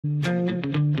Welcome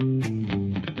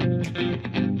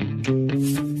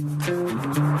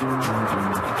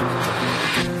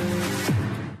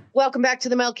back to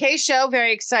the Mel K Show.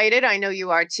 Very excited. I know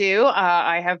you are too.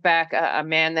 I have back a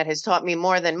man that has taught me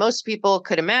more than most people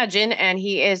could imagine. And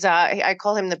he is, I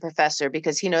call him the professor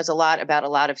because he knows a lot about a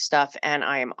lot of stuff. And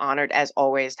I am honored, as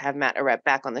always, to have Matt Ehret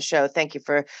back on the show. Thank you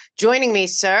for joining me,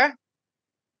 sir.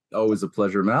 Always a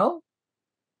pleasure, Mel.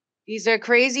 These are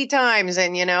crazy times.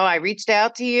 And, I reached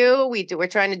out to you. We're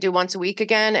trying to do once a week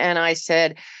again. And I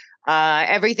said,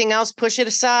 everything else, push it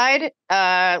aside.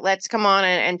 Let's come on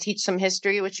and teach some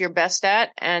history, which you're best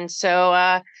at. And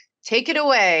so take it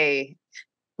away,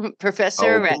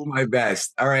 Professor. Oh, do my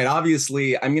best. All right.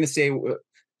 Obviously, I'm going to say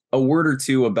a word or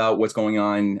two about what's going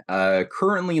on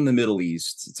currently in the Middle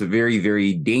East. It's a very,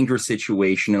 very dangerous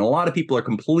situation, and a lot of people are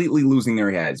completely losing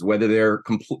their heads, whether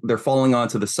they're falling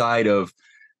onto the side of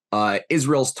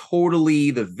Israel's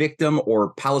totally the victim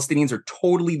or Palestinians are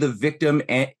totally the victim.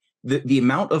 And the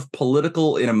amount of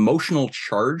political and emotional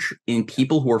charge in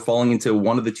people who are falling into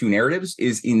one of the two narratives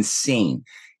is insane.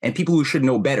 And people who should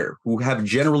know better, who have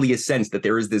generally a sense that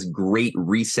there is this great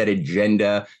reset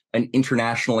agenda, an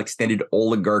international extended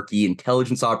oligarchy,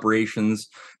 intelligence operations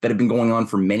that have been going on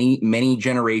for many, many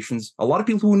generations. A lot of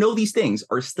people who know these things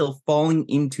are still falling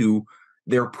into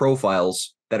their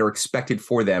profiles that are expected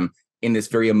for them in this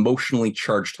very emotionally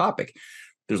charged topic.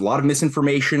 There's a lot of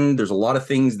misinformation. There's a lot of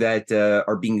things that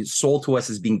are being sold to us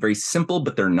as being very simple,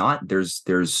 but they're not. There's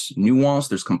nuance,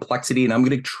 there's complexity, and I'm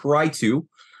going to try to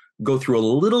go through a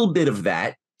little bit of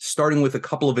that, starting with a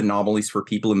couple of anomalies for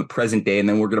people in the present day, and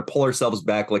then we're going to pull ourselves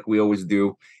back like we always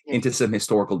do into some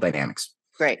historical dynamics.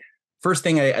 Great. First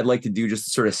thing I'd like to do, just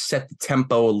to sort of set the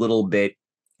tempo a little bit,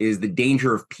 is the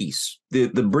danger of peace. The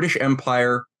British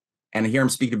Empire, and here I'm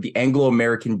speaking of the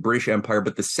Anglo-American British Empire,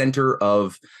 but the center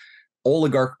of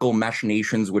oligarchical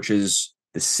machinations, which is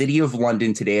the city of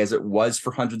London today, as it was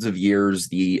for hundreds of years,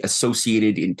 the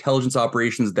associated intelligence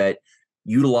operations that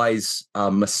utilize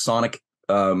Masonic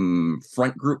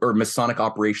front group or Masonic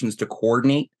operations to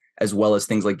coordinate, as well as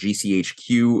things like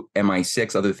GCHQ,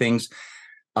 MI6, other things.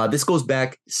 This goes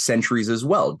back centuries as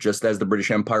well, just as the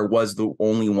British Empire was the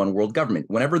only one world government.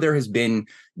 Whenever there has been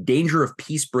danger of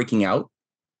peace breaking out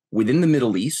within the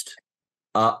Middle East,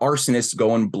 arsonists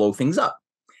go and blow things up.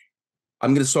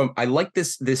 I like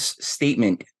this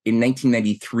statement in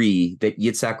 1993 that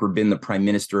Yitzhak Rabin, the prime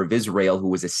minister of Israel, who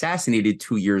was assassinated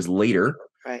 2 years later,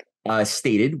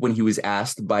 stated when he was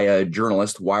asked by a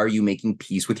journalist, "Why are you making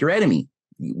peace with your enemy?"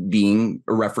 Being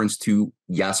a reference to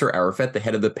Yasser Arafat, the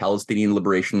head of the Palestinian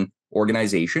Liberation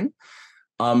Organization,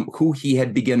 who he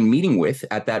had begun meeting with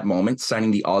at that moment, signing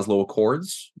the Oslo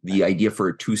Accords, the idea for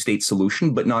a two-state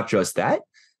solution, but not just that,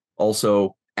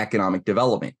 also economic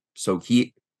development. So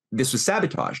this was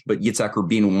sabotaged, but Yitzhak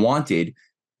Rabin wanted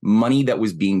money that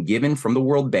was being given from the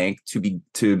World Bank to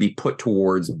be put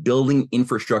towards building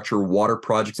infrastructure, water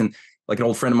projects. And like an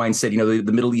old friend of mine said,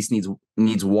 the Middle East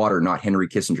needs water, not Henry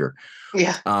Kissinger.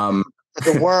 Yeah.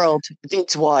 The world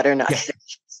needs water, not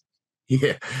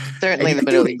yeah. Certainly in the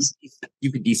Middle East.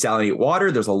 You could desalinate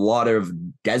water. There's a lot of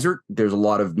desert. There's a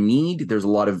lot of need. There's a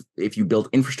lot of, if you build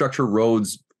infrastructure,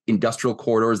 roads, industrial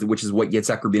corridors, which is what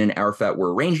Yitzhak Rabin and Arafat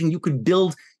were arranging, you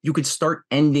could start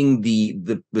ending the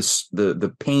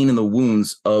pain and the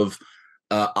wounds of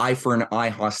eye for an eye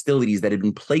hostilities that had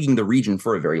been plaguing the region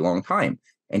for a very long time.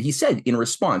 And he said in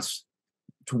response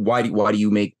to why do you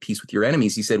make peace with your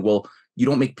enemies? He said, well, you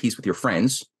don't make peace with your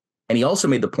friends. And he also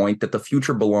made the point that the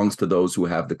future belongs to those who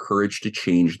have the courage to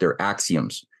change their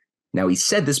axioms. Now, he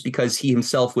said this because he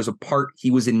himself he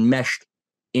was enmeshed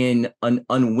in an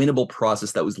unwinnable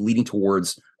process that was leading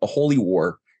towards a holy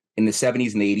war in the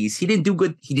 70s and 80s. He didn't do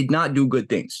good. He did not do good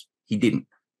things. He didn't.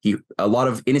 A lot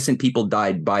of innocent people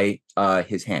died by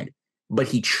his hand, but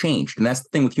he changed. And that's the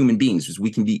thing with human beings, is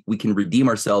we can redeem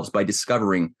ourselves by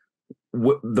discovering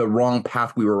the wrong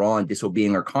path we were on,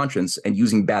 disobeying our conscience and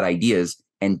using bad ideas,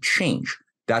 and change.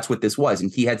 That's what this was.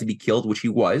 And he had to be killed, which he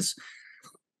was,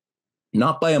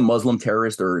 not by a Muslim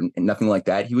terrorist or nothing like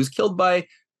that. He was killed by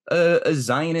a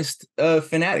Zionist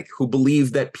fanatic who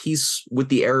believed that peace with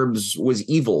the Arabs was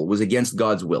evil, was against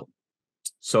God's will.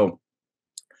 So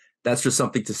that's just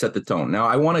something to set the tone. Now,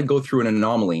 I want to go through an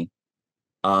anomaly.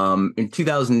 In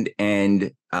 2000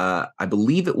 and I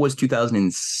believe it was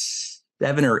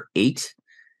 2007 or 8,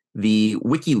 the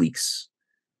WikiLeaks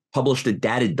published a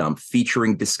data dump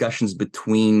featuring discussions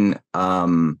between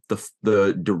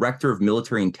the director of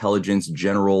military intelligence,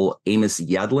 General Amos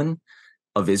Yadlin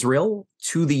of Israel,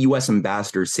 to the U.S.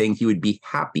 ambassador, saying he would be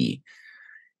happy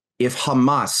if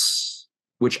Hamas,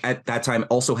 which at that time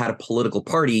also had a political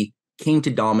party, came to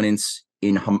dominance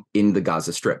in the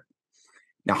Gaza Strip.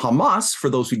 Now, Hamas, for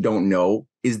those who don't know,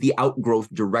 is the outgrowth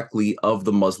directly of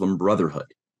the Muslim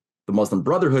Brotherhood. The Muslim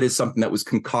Brotherhood is something that was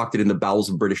concocted in the bowels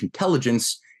of British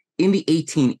intelligence in the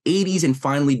 1880s and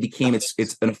finally became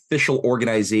it's an official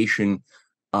organization.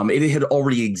 It had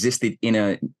already existed in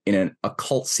an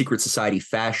occult secret society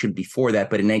fashion before that,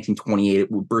 but in 1928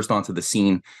 it burst onto the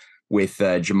scene with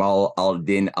Jamal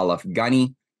al-Din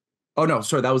al-Afghani. Oh no,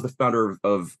 sorry, that was the founder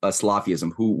of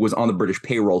Salafism, who was on the British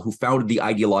payroll, who founded the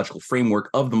ideological framework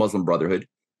of the Muslim Brotherhood.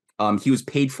 He was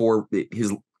paid for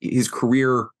his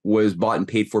career was bought and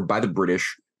paid for by the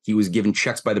British. He was given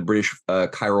checks by the British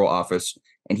Cairo office,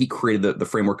 and he created the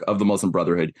framework of the Muslim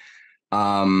Brotherhood.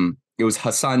 It was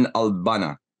Hassan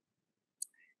al-Banna,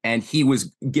 and he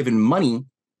was given money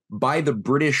by the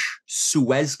British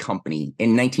Suez Company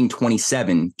in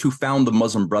 1927 to found the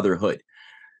Muslim Brotherhood.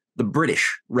 The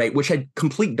British, right, which had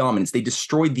complete dominance, they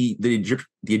destroyed the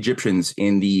Egyptians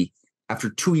after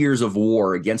 2 years of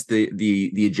war against the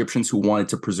Egyptians who wanted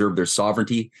to preserve their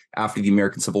sovereignty after the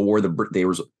American Civil War. The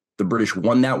British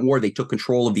won that war. They took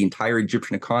control of the entire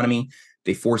Egyptian economy.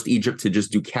 They forced Egypt to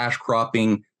just do cash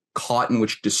cropping, cotton,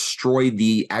 which destroyed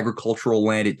the agricultural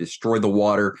land. It destroyed the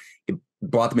water. It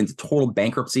brought them into total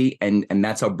bankruptcy. And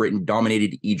that's how Britain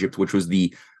dominated Egypt, which was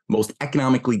the most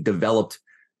economically developed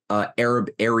Arab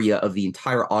area of the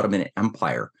entire Ottoman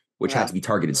Empire, which had to be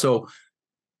targeted. So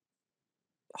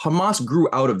Hamas grew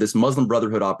out of this Muslim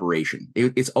Brotherhood operation.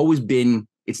 It's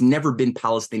never been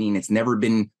Palestinian. It's never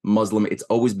been Muslim. It's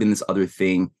always been this other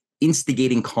thing,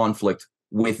 instigating conflict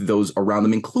with those around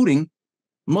them, including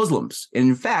Muslims. And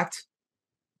in fact,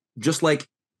 just like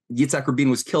Yitzhak Rabin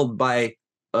was killed by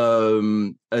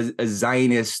a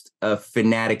Zionist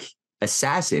fanatic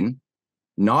assassin,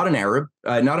 not an Arab,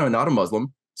 not a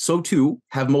Muslim, so too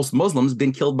have most Muslims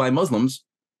been killed by Muslims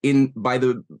by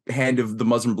the hand of the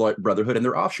Muslim Brotherhood and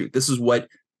their offshoot. This is what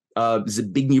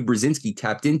Zbigniew Brzezinski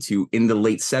tapped into in the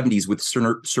late 70s with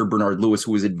Sir Bernard Lewis,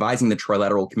 who was advising the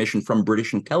Trilateral Commission from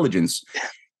British intelligence,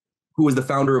 who was the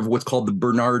founder of what's called the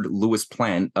Bernard Lewis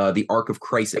Plan, the Arc of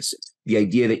Crisis, the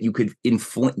idea that you could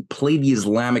play the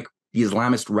Islamist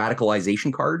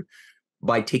radicalization card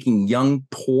by taking young,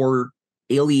 poor,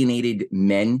 alienated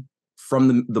men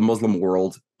from the Muslim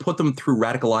world, put them through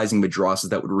radicalizing madrasas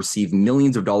that would receive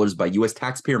millions of dollars by U.S.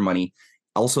 taxpayer money.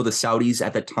 Also, the Saudis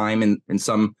at that time and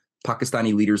some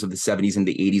Pakistani leaders of the 70s and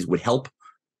the 80s would help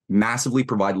massively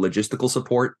provide logistical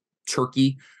support.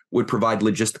 Turkey would provide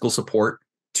logistical support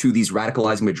to these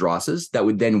radicalizing madrasas that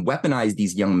would then weaponize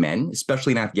these young men,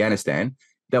 especially in Afghanistan,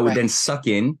 that would then suck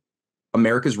in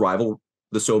America's rival,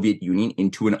 the Soviet Union,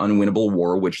 into an unwinnable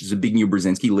war, which Zbigniew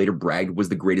Brzezinski later bragged was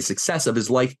the greatest success of his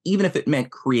life, even if it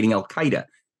meant creating Al-Qaeda.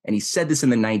 And he said this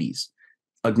in the 90s,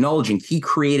 acknowledging he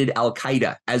created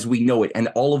Al-Qaeda as we know it, and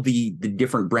all of the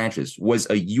different branches was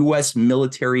a U.S.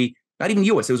 military, not even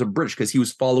U.S., it was a British, because he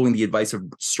was following the advice of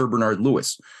Sir Bernard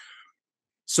Lewis.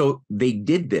 So they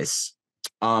did this.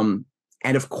 And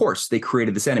of course, they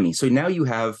created this enemy. So now you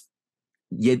have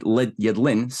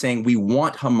Yedlin saying, we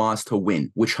want Hamas to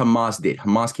win, which Hamas did.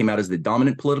 Hamas came out as the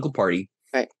dominant political party.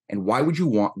 Right. And why would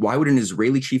an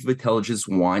Israeli chief of intelligence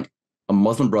want a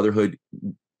Muslim Brotherhood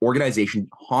organization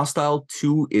hostile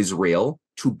to Israel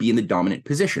to be in the dominant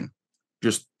position?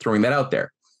 Just throwing that out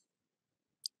there.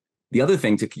 The other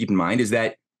thing to keep in mind is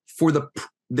that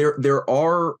there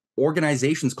are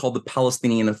organizations called the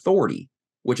Palestinian Authority,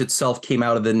 which itself came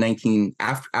out of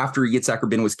after Yitzhak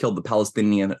Rabin was killed, the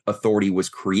Palestinian Authority was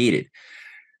created.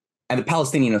 And the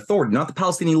Palestinian Authority, not the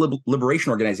Palestinian Liberation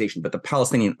Organization, but the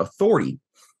Palestinian Authority,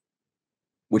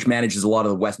 which manages a lot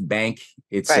of the West Bank.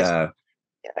 It's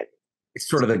it's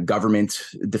sort of the government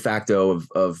de facto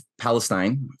of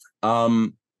Palestine.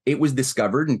 It was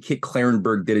discovered, and Kit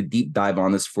Clarenberg did a deep dive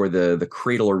on this for the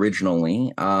Cradle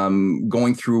originally,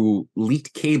 going through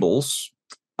leaked cables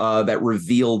that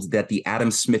revealed that the Adam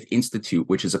Smith Institute,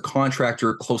 which is a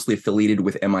contractor closely affiliated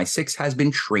with MI6, has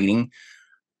been training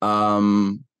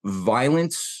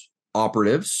violent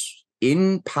operatives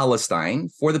in Palestine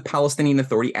for the Palestinian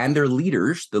Authority and their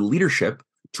leaders, the leadership,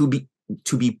 to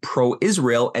be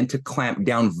pro-Israel and to clamp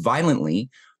down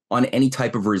violently on any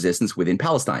type of resistance within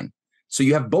Palestine. So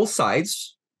you have both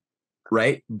sides,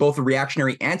 right? Both the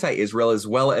reactionary anti-Israel as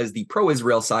well as the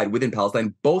pro-Israel side within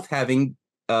Palestine, both having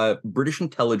British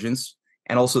intelligence,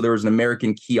 and also there was an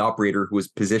American key operator who was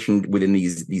positioned within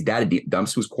these data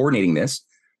dumps who was coordinating this,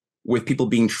 with people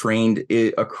being trained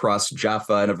across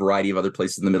Jaffa and a variety of other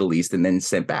places in the Middle East and then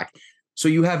sent back. So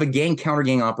you have a gang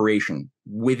counter-gang operation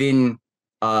within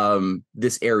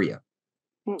this area.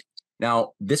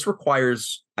 Now, this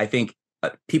requires, I think,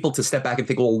 people to step back and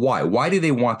think, well, why? Why do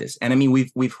they want this? And I mean,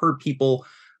 we've heard people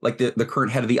like the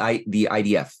current head of the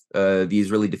IDF, the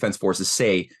Israeli Defense Forces,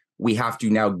 say we have to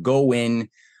now go in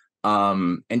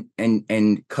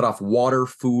and cut off water,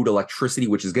 food, electricity,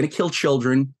 which is going to kill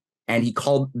children. And he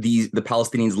called the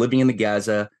Palestinians living in the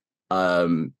Gaza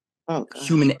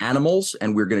human animals,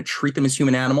 and we're going to treat them as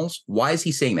human animals. Why is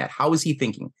he saying that? How is he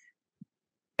thinking?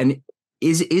 And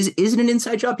is it an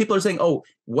inside job? People are saying, oh,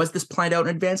 was this planned out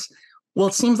in advance? Well,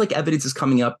 it seems like evidence is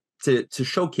coming up to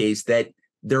showcase that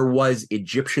there was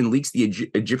Egyptian leaks. The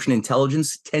Egyptian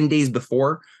intelligence 10 days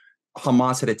before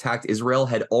Hamas had attacked Israel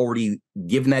had already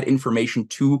given that information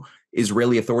to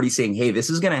Israeli authorities saying, hey, this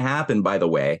is going to happen, by the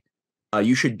way.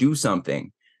 You should do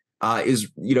something.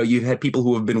 You've had people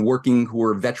who have been working, who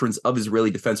are veterans of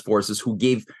Israeli Defense Forces,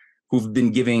 who've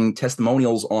been giving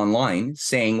testimonials online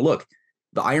saying, look,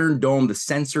 the Iron Dome, the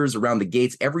sensors around the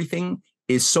gates, everything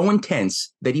is so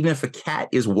intense that even if a cat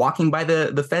is walking by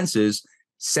the fences,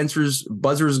 sensors,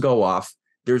 buzzers go off.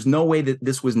 There's no way that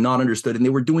this was not understood. And they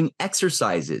were doing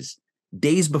exercises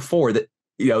days before that,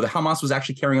 the Hamas was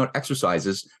actually carrying out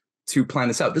exercises to plan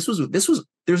this out.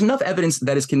 There's enough evidence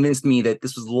that has convinced me that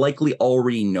this was likely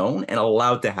already known and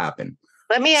allowed to happen.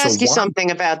 Let me ask you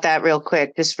something about that real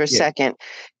quick, just for a second.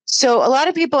 So a lot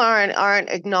of people aren't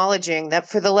acknowledging that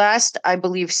for the last, I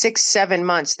believe, 6-7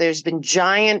 months, there's been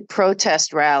giant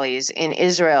protest rallies in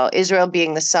Israel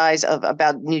being the size of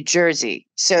about New Jersey.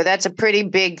 So that's a pretty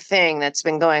big thing that's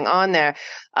been going on there.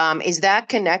 Is that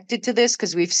connected to this?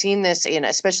 Because we've seen this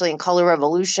especially in color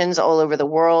revolutions all over the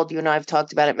world. You and I have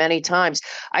talked about it many times.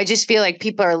 I just feel like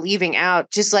people are leaving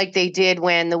out, just like they did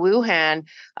when the Wuhan,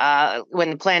 when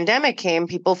the pandemic came,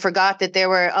 people forgot that there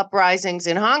were uprisings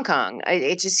in Hong Kong.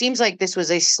 It just seems like this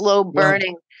was a slow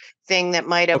burning thing that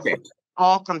might have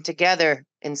all come together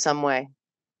in some way.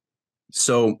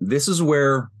 So this is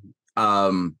where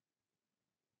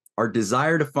our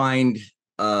desire to find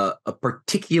a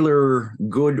particular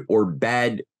good or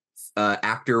bad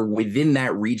actor within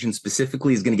that region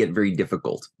specifically is going to get very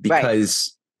difficult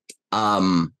because,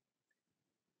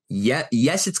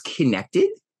 yes, it's connected.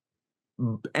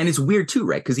 And it's weird too,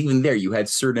 right? Because even there, you had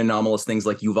certain anomalous things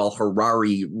like Yuval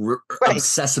Harari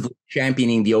obsessively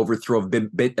championing the overthrow of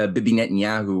Bibi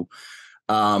Netanyahu,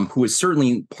 who is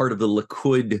certainly part of the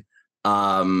Likud,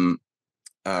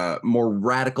 more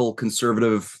radical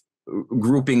conservative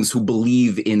groupings who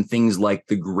believe in things like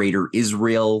the Greater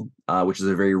Israel, which is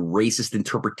a very racist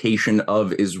interpretation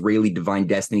of Israeli divine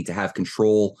destiny to have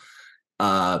control.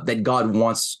 That God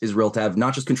wants Israel to have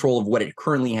not just control of what it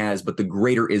currently has, but the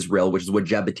Greater Israel, which is what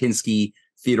Jabotinsky,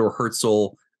 Theodore Herzl,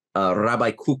 Rabbi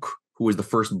Kook, who was the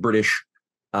first British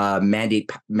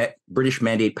mandate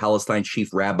Palestine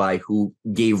chief rabbi who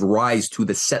gave rise to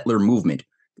the settler movement,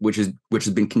 which has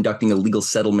been conducting illegal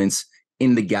settlements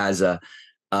in the Gaza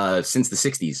since the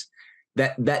 60s.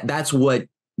 That's what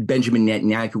Benjamin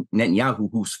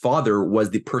Netanyahu, whose father was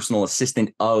the personal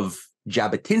assistant of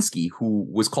Jabotinsky, who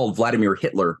was called Vladimir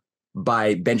Hitler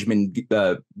by Ben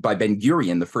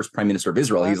Gurion, the first prime minister of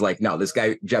Israel. He's like, no, this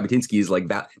guy Jabotinsky is like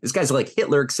that. This guy's like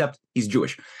Hitler, except he's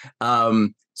Jewish.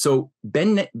 So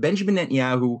Benjamin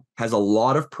Netanyahu has a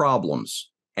lot of problems,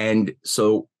 and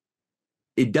so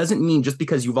it doesn't mean just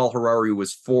because Yuval Harari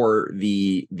was for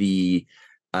the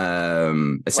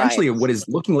essentially what is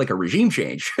looking like a regime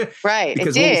change. Right.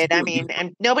 It did. I mean,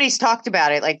 and nobody's talked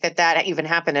about it like that even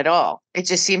happened at all. It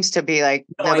just seems to be like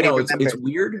nobody remembers. It's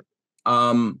weird.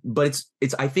 But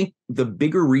it's I think the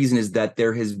bigger reason is that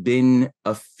there has been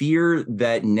a fear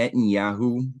that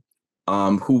Netanyahu,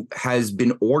 who has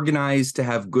been organized to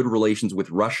have good relations with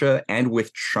Russia and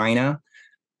with China,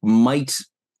 might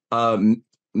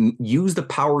use the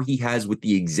power he has with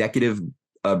the executive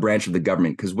branch of the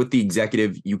government, because with the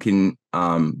executive, you can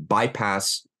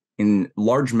bypass in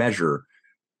large measure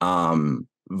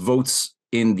votes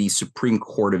in the Supreme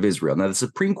Court of Israel. Now, the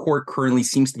Supreme Court currently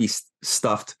seems to be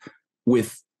stuffed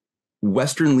with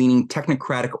Western-leaning,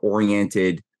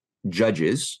 technocratic-oriented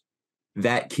judges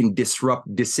that can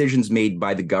disrupt decisions made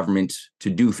by the government to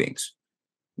do things.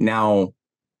 Now,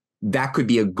 that could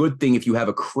be a good thing if you have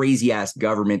a crazy-ass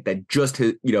government that just,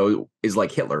 is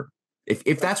like Hitler.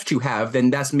 If that's what you have, then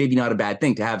that's maybe not a bad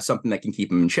thing to have something that can keep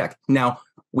them in check. Now,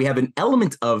 we have an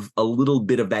element of a little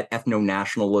bit of that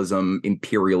ethno-nationalism,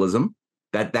 imperialism,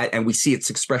 and we see its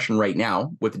expression right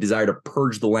now with the desire to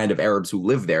purge the land of Arabs who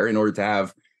live there in order to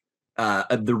have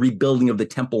the rebuilding of the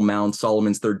Temple Mount,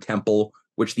 Solomon's third temple,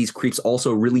 which these creeps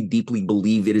also really deeply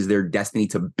believe it is their destiny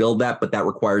to build that, but that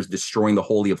requires destroying the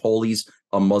Holy of Holies,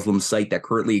 a Muslim site that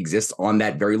currently exists on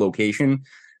that very location.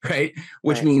 right?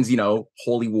 Which Right. means,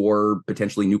 holy war,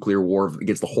 potentially nuclear war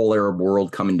against the whole Arab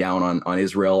world coming down on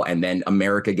Israel, and then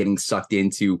America getting sucked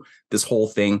into this whole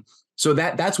thing. So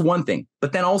that's one thing.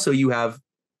 But then also you have,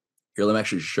 here, let me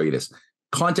actually show you this.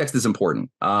 Context is important.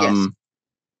 Yes.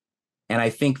 And I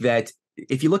think that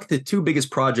if you look at the two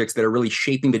biggest projects that are really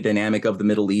shaping the dynamic of the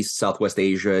Middle East, Southwest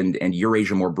Asia, and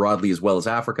Eurasia more broadly, as well as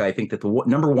Africa, I think that the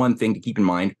number one thing to keep in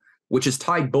mind, which is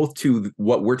tied both to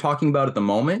what we're talking about at the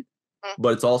moment,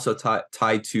 but it's also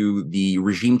tied to the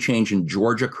regime change in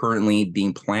Georgia currently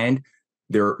being planned.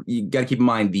 You got to keep in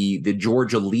mind the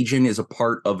Georgia Legion is a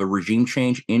part of a regime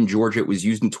change in Georgia. It was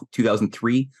used in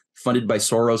 2003, funded by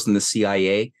Soros and the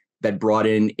CIA, that brought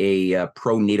in a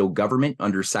pro-NATO government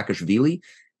under Saakashvili.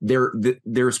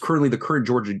 There's currently the current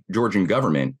Georgian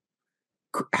government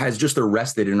has just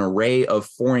arrested an array of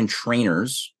foreign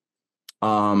trainers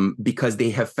because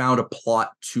they have found a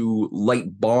plot to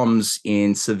light bombs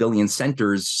in civilian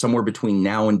centers somewhere between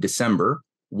now and December,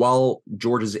 while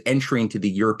Georgia's entry into the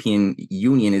European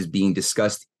Union is being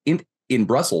discussed in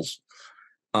Brussels.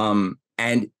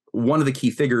 And one of the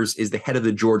key figures is the head of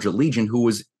the Georgia Legion, who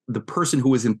was the person who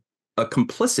was a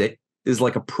complicit, is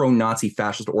like a pro-Nazi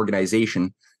fascist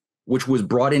organization, which was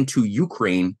brought into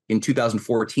Ukraine in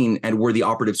 2014 and were the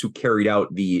operatives who carried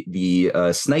out the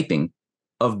sniping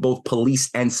of both police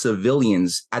and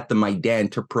civilians at the Maidan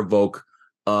to provoke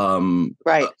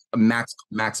Right. a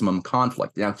maximum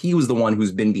conflict. Now, he was the one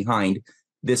who's been behind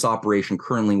this operation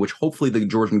currently, which hopefully the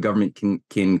Georgian government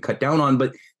can cut down on.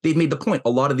 But they've made the point. A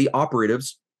lot of the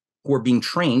operatives who are being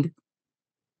trained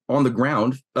on the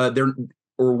ground,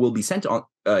 or will be sent on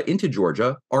into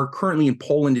Georgia, are currently in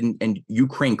Poland and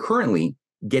Ukraine, currently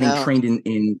getting trained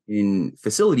in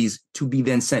facilities to be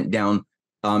then sent down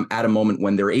at a moment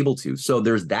when they're able to. So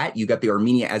there's that. You got the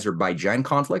Armenia-Azerbaijan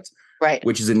conflict, Right.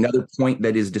 which is another point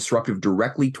that is disruptive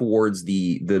directly towards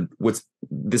what's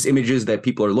this images that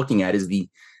people are looking at is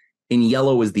in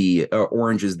yellow is the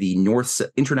orange is the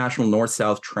international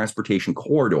north-south transportation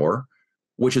corridor,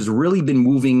 which has really been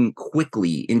moving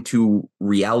quickly into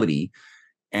reality.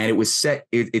 And it was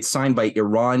it's signed by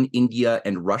Iran, India,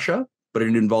 and Russia, but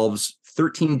it involves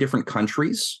 13 different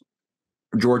countries,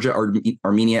 Georgia,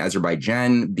 Armenia,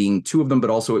 Azerbaijan being two of them, but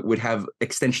also it would have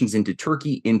extensions into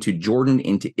Turkey, into Jordan,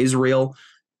 into Israel.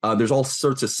 There's all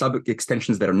sorts of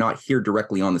sub-extensions that are not here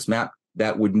directly on this map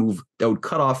that would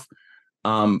cut off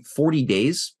 40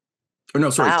 days. Or no,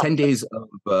 sorry, 10 days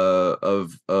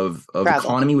of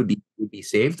economy would be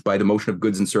saved by the motion of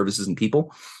goods and services and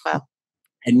people. Wow.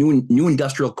 And new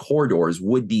industrial corridors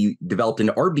would be developed and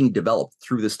are being developed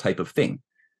through this type of thing.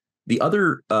 The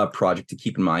other project to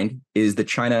keep in mind is the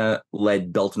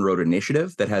China-led Belt and Road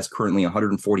Initiative that has currently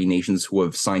 140 nations who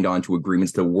have signed on to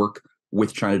agreements to work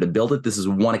with China to build it. This is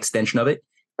one extension of it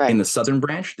in the southern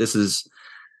branch. This is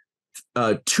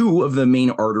two of the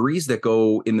main arteries that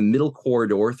go in the middle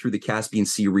corridor through the Caspian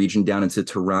Sea region down into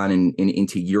Tehran and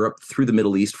into Europe, through the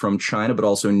Middle East from China, but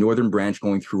also a northern branch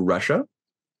going through Russia.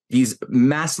 These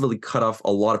massively cut off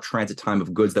a lot of transit time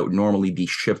of goods that would normally be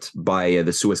shipped by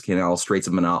the Suez Canal, Straits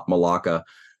of Malacca,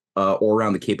 or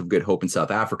around the Cape of Good Hope in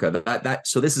South Africa.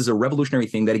 So this is a revolutionary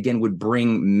thing that, again, would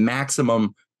bring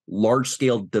maximum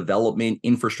large-scale development,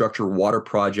 infrastructure, water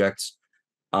projects.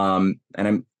 And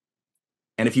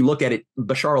if you look at it,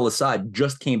 Bashar al-Assad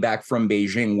just came back from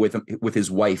Beijing with his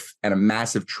wife and a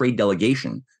massive trade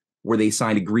delegation where they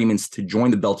signed agreements to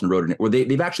join the Belt and Road, or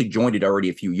they've actually joined it already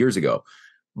a few years ago.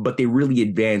 But they really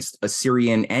advanced a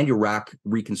Syrian and Iraq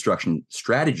reconstruction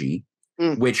strategy,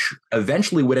 which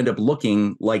eventually would end up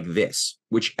looking like this,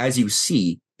 which, as you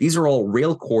see, these are all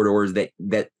rail corridors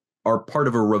that are part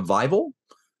of a revival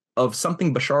of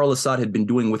something Bashar al-Assad had been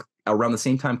doing with around the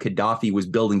same time Gaddafi was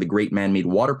building the Great Man-Made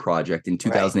Water Project in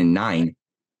 2009.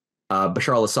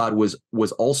 Bashar al-Assad was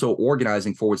also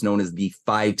organizing for what's known as the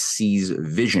 5 Seas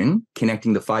vision,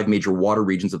 connecting the 5 major water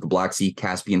regions of the Black Sea,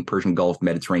 Caspian, Persian Gulf,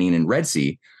 Mediterranean, and Red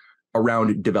Sea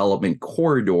around development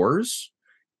corridors.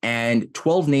 And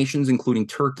 12 nations, including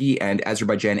Turkey and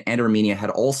Azerbaijan and Armenia, had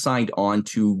all signed on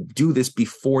to do this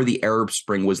before the Arab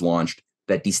Spring was launched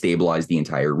that destabilized the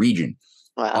entire region.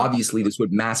 Wow. Obviously, this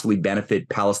would massively benefit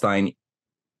Palestine,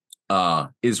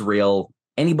 Israel.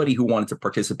 Anybody who wanted to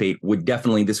participate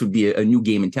this would be a new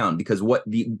game in town, because what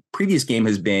the previous game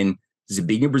has been,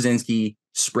 Zbigniew Brzezinski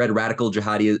spread radical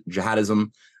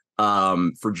jihadism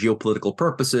for geopolitical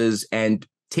purposes and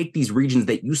take these regions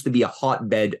that used to be a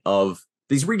hotbed of,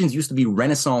 these regions used to be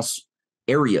Renaissance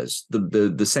areas,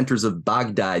 the centers of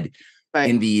Baghdad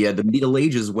in the Middle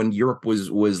Ages when Europe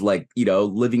was like,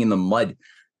 living in the mud.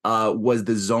 was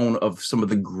the zone of some of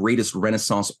the greatest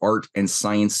Renaissance art and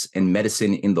science and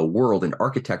medicine in the world and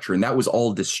architecture. And that was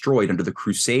all destroyed under the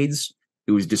Crusades.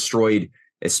 It was destroyed,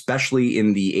 especially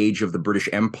in the age of the British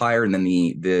Empire and then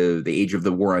the age of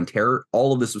the War on Terror.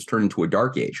 All of this was turned into a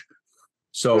dark age.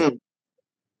 So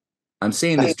I'm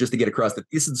saying this just to get across that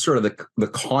this is sort of the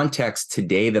context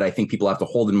today that I think people have to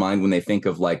hold in mind when they think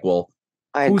of like, well,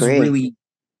 who's really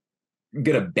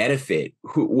going to benefit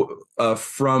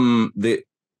from the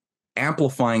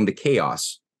amplifying the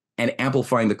chaos and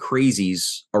amplifying the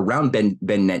crazies around Ben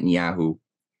Netanyahu.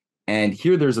 And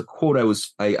here there's a quote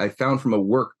I found from a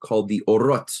work called the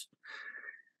Ehret.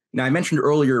 Now, I mentioned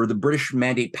earlier the British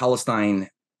mandate Palestine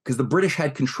because the British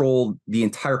had controlled the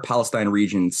entire Palestine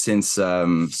region since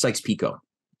Sykes-Picot.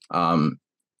 Let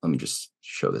me just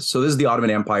show this. So this is the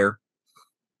Ottoman Empire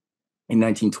in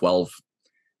 1912.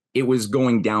 It was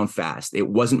going down fast. It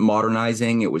wasn't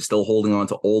modernizing. It was still holding on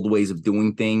to old ways of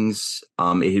doing things.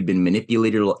 It had been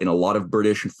manipulated in a lot of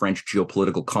British and French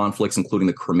geopolitical conflicts, including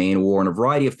the Crimean War and a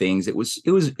variety of things. It was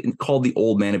called the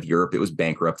Old Man of Europe. It was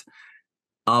bankrupt.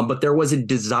 But there was a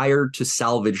desire to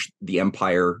salvage the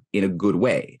empire in a good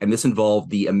way. And this involved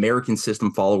the American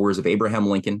system followers of Abraham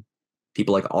Lincoln,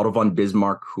 people like Otto von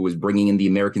Bismarck, who was bringing in the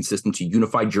American system to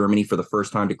unify Germany for the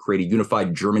first time, to create a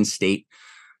unified German state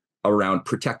around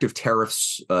protective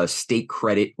tariffs, state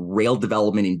credit, rail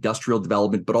development, industrial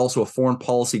development, but also a foreign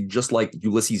policy just like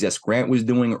Ulysses S. Grant was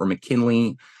doing, or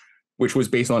McKinley, which was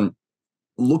based on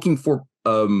looking for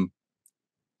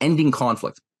ending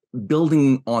conflict,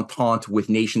 building entente with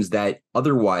nations that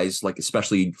otherwise, like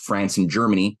especially France and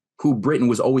Germany, who Britain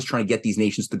was always trying to get these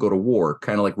nations to go to war,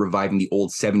 kind of like reviving the old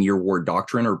 7-year war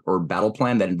doctrine or battle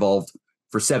plan that involved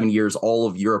for 7 years all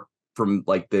of Europe from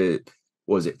like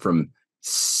from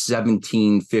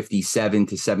 1757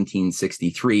 to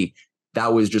 1763.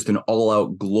 That was just an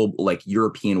all-out global, like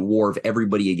European war of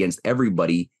everybody against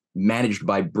everybody, managed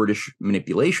by British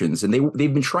manipulations. And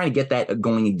they've been trying to get that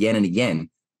going again and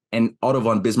again. And Otto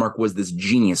von Bismarck was this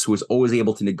genius who was always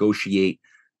able to negotiate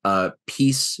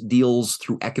peace deals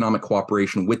through economic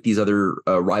cooperation with these other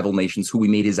rival nations who he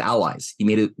made his allies. He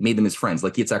made them his friends,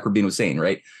 like Yitzhak Rabin was saying,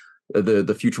 right?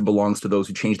 The future belongs to those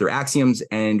who change their axioms,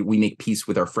 and we make peace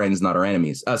with our friends, not our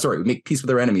enemies. We make peace with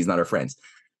our enemies, not our friends.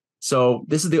 So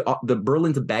this is the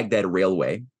Berlin to Baghdad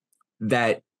railway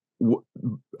that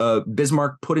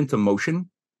Bismarck put into motion,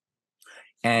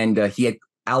 and he had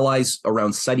allies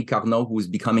around Sadi Carnot, who was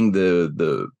becoming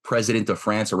the president of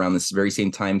France around this very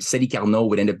same time. Sadi Carnot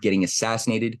would end up getting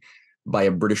assassinated by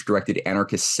a British-directed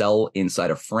anarchist cell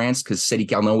inside of France, because Sadi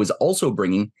Carnot was also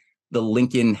bringing the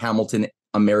Lincoln-Hamilton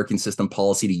American system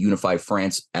policy to unify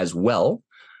France as well.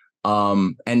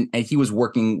 And he was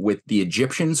working with the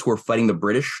Egyptians who were fighting the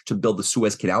British to build the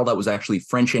Suez Canal. That was actually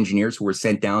French engineers who were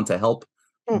sent down to help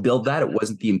build that. It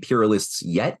wasn't the imperialists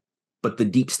yet, but the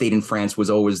deep state in France was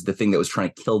always the thing that was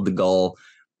trying to kill de Gaulle,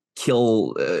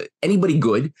 kill anybody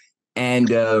good.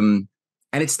 And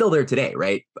it's still there today,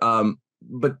 right?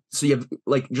 But so you have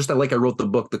just like I wrote the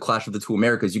book, The Clash of the Two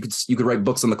Americas. You could write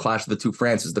books on the clash of the two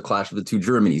Frances, the clash of the two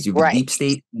Germanys. You have the deep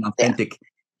state and authentic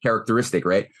characteristic,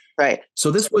 right? Right. So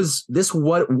this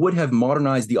what would have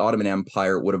modernized the Ottoman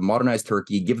Empire, would have modernized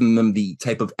Turkey, given them the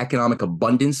type of economic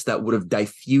abundance that would have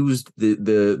diffused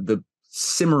the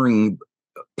simmering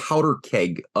powder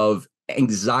keg of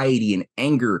anxiety and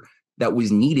anger that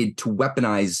was needed to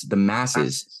weaponize the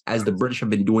masses, as the British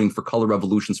have been doing for color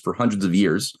revolutions for hundreds of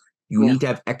years. You need to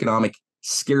have economic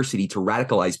scarcity to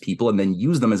radicalize people and then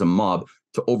use them as a mob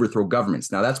to overthrow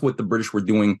governments. Now, that's what the British were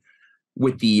doing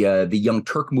with the Young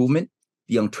Turk movement.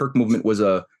 The Young Turk movement was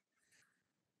a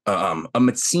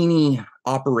Mazzini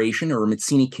operation, or a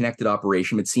Mazzini-connected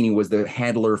operation. Mazzini was the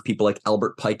handler of people like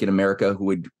Albert Pike in America, who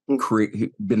had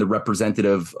been the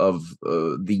representative of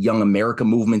the Young America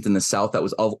movement in the South that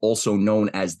was also known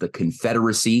as the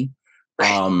Confederacy.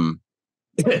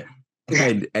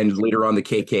 And later on the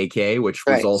KKK, which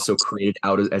was also created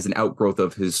out as an outgrowth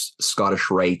of his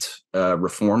Scottish Rite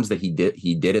reforms that he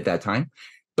did at that time.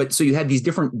 But so you had these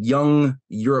different young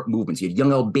Europe movements. You had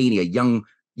young Albania, young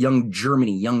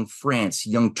Germany, young France,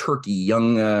 young Turkey,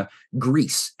 young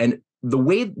Greece. And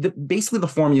basically the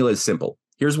formula is simple.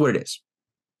 Here's what it is.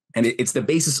 And it's the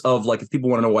basis of, like, if people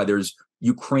want to know why there's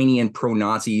Ukrainian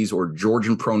pro-Nazis or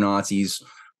Georgian pro-Nazis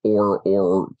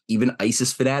or even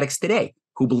ISIS fanatics today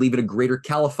who believe in a greater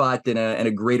caliphate and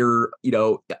a greater,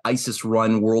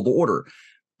 ISIS-run world order,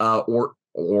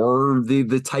 or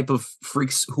the type of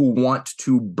freaks who want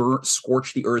to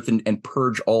scorch the earth and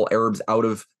purge all Arabs out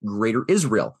of greater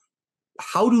Israel.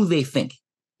 How do they think?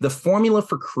 The formula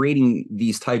for creating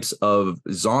these types of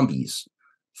zombies,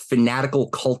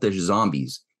 fanatical cultish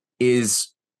zombies, is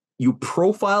you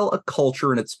profile a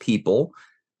culture and its people.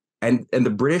 And the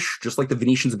British, just like the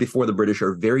Venetians before the British,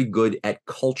 are very good at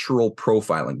cultural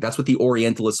profiling. That's what the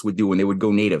Orientalists would do when they would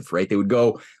go native, right? They would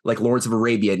go like Lawrence of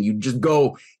Arabia, and you'd just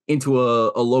go into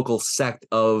a local sect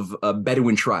of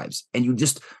Bedouin tribes, and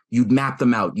you'd map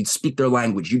them out. You'd speak their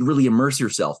language. You'd really immerse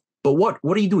yourself. But what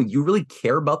are you doing? You really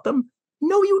care about them?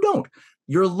 No, you don't.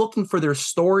 You're looking for their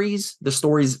stories, the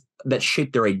stories that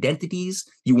shape their identities.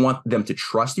 You want them to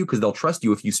trust you because they'll trust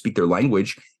you if you speak their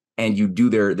language and you do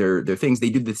their things. They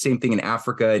did the same thing in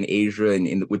Africa and Asia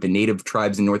and with the native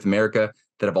tribes in North America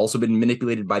that have also been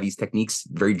manipulated by these techniques,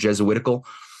 very Jesuitical,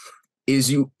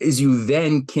 is you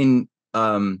then can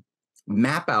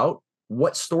map out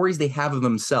what stories they have of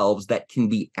themselves that can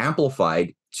be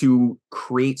amplified to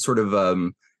create sort of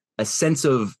a sense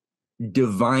of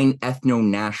divine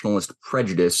ethno-nationalist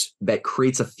prejudice that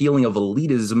creates a feeling of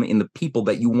elitism in the people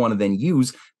that you want to then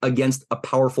use against a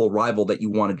powerful rival that you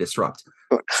want to disrupt.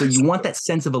 So you want that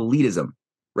sense of elitism,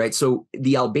 right? So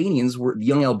the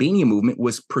young Albania movement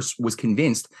was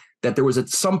convinced that there was at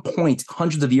some point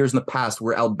hundreds of years in the past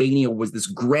where Albania was this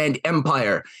grand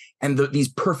empire and these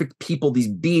perfect people, these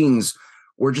beings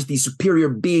were just these superior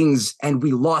beings, and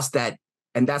we lost that.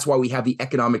 And that's why we have the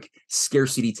economic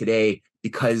scarcity today,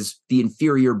 because the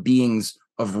inferior beings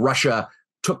of Russia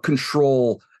took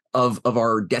control of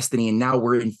our destiny, and now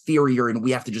we're inferior and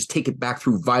we have to just take it back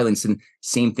through violence. And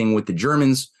same thing with the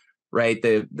Germans, right?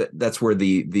 That's where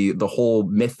the whole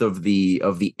myth of the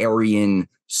Aryan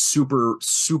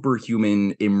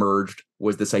superhuman emerged,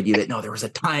 was this idea that no, there was a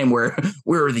time where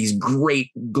we were these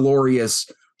great, glorious,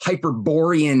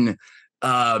 Hyperborean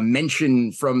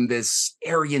mention from this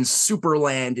Aryan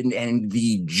superland, and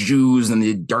the Jews and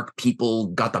the dark people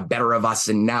got the better of us,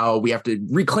 and now we have to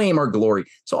reclaim our glory.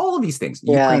 So all of these things,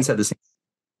 Ukraine said the same.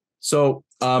 So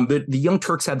the Young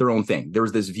Turks had their own thing. There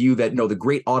was this view that no, the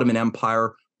great Ottoman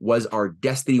Empire was our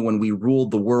destiny when we ruled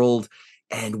the world,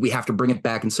 and we have to bring it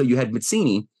back. And so you had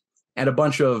Mazzini and a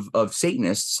bunch of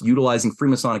Satanists utilizing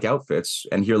Freemasonic outfits,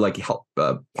 and here like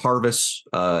Parvis,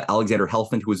 Alexander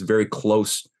Helfand, who was very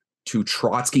close to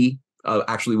Trotsky,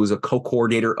 actually was a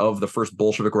co-coordinator of the first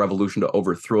Bolshevik revolution to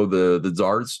overthrow the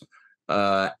Tsars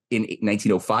in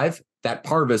 1905. That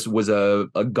Parvis was a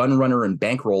gun runner and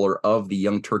bankroller of the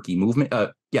Young Turkey movement,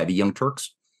 the Young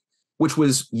Turks, which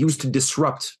was used to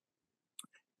disrupt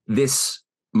this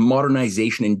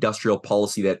modernization industrial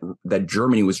policy that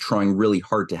Germany was trying really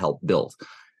hard to help build.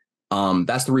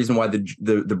 That's the reason why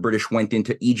the British went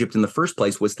into Egypt in the first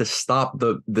place, was to stop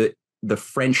the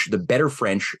French, the better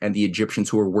French, and the Egyptians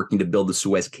who were working to build the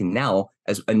Suez Canal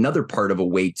as another part of a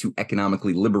way to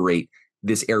economically liberate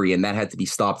this area. And that had to be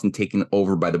stopped and taken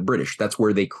over by the British. That's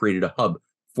where they created a hub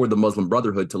for the Muslim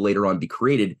Brotherhood to later on be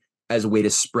created as a way to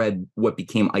spread what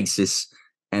became ISIS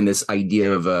and this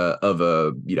idea of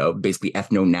a basically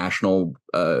ethno-national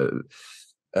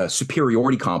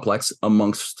superiority complex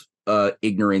amongst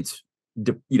ignorant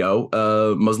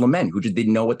Muslim men who just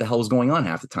didn't know what the hell was going on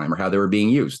half the time or how they were being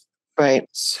used. Right.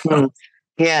 So,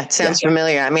 yeah, it sounds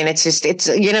familiar. I mean,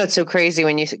 it's so crazy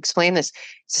when you explain this.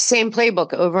 It's the same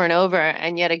playbook over and over,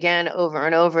 and yet again, over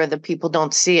and over, the people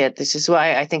don't see it. This is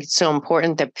why I think it's so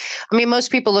important that, I mean,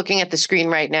 most people looking at the screen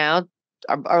right now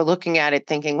are looking at it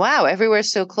thinking, wow,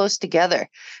 everywhere's so close together,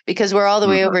 because we're all the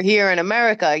way over here in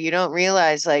America. You don't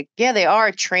realize, like, yeah, they are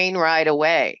a train ride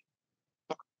away.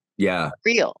 Yeah.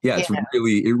 Real. Yeah,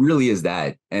 it really is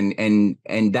that. And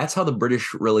that's how the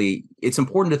British really, it's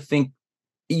important to think,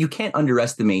 you can't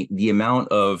underestimate the amount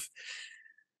of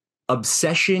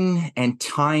obsession and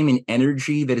time and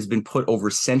energy that has been put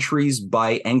over centuries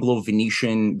by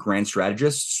Anglo-Venetian grand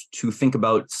strategists to think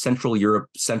about Central Europe,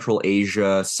 Central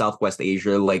Asia, Southwest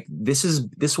Asia. Like this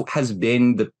has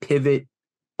been the pivot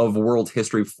of world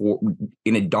history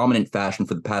in a dominant fashion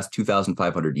for the past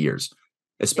 2,500 years.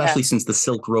 Especially since the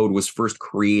Silk Road was first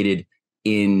created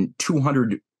in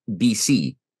 200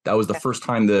 BC. That was the first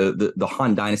time the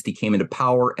Han Dynasty came into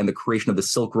power, and the creation of the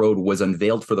Silk Road was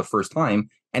unveiled for the first time,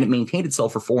 and it maintained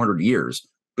itself for 400 years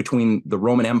between the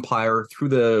Roman Empire through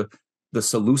the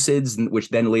Seleucids, which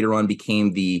then later on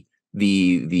became the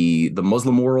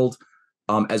Muslim world,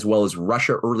 as well as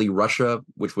Russia, early Russia,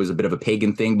 which was a bit of a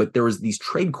pagan thing. But there was these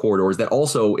trade corridors that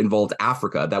also involved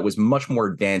Africa that was much more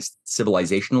advanced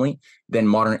civilizationally than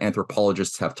modern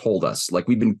anthropologists have told us. Like,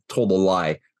 we've been told a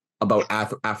lie about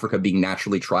Africa being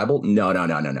naturally tribal. No.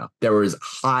 There was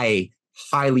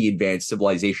highly advanced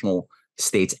civilizational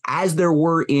states, as there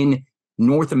were in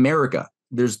North America.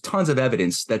 There's tons of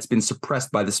evidence that's been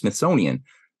suppressed by the Smithsonian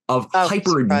of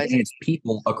hyper advanced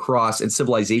people across and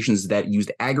civilizations that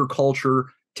used agriculture,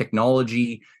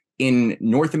 technology in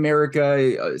North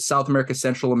America, South America,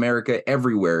 Central America,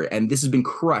 everywhere. And this has been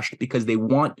crushed because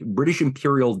British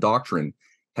imperial doctrine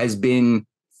has been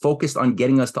focused on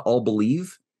getting us to all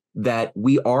believe that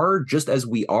we are just as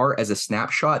we are as a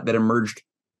snapshot that emerged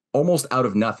almost out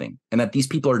of nothing, and that these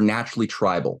people are naturally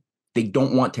tribal. They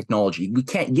don't want technology. We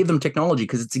can't give them technology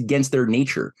because it's against their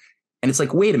nature. And it's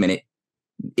like, wait a minute.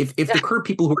 If the current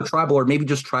people who are tribal are maybe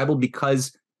just tribal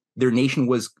because their nation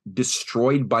was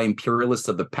destroyed by imperialists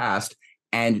of the past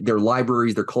and their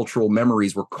libraries, their cultural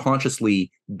memories were consciously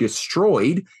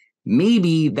destroyed,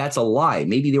 maybe that's a lie.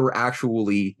 Maybe they were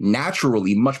actually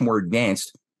naturally much more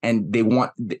advanced, and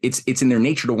it's in their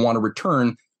nature to want to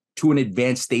return to an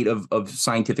advanced state of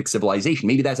scientific civilization.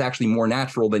 Maybe that's actually more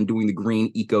natural than doing the green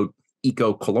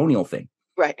eco-colonial thing.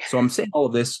 Right. So I'm saying all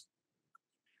of this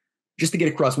just to get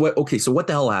across so what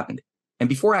the hell happened? And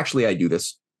before actually I do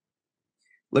this,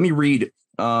 let me read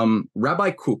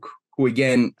Rabbi Kook, who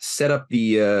again set up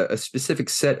a specific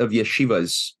set of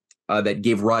yeshivas that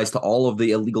gave rise to all of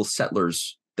the illegal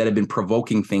settlers that have been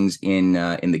provoking things in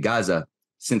the Gaza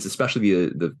since especially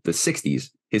the 60s.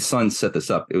 His son set this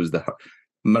up. It was the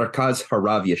Merkaz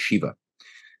Harav Yeshiva.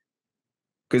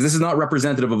 Because this is not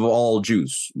representative of all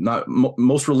Jews.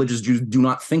 Most religious Jews do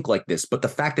not think like this. But the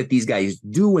fact that these guys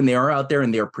do, and they are out there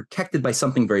and they are protected by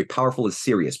something very powerful, is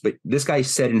serious. But this guy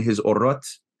said in his Orot,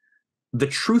 the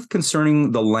truth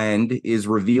concerning the land is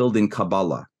revealed in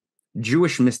Kabbalah.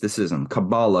 Jewish mysticism,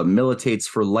 Kabbalah, militates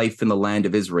for life in the land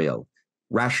of Israel.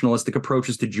 Rationalistic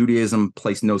approaches to Judaism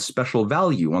place no special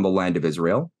value on the land of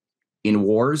Israel. In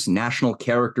wars, national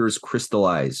characters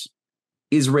crystallize.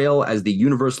 Israel, as the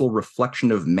universal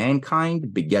reflection of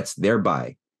mankind, begets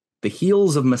thereby. The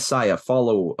heels of Messiah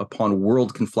follow upon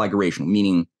world conflagration,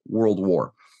 meaning world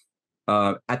war.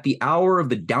 At the hour of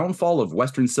the downfall of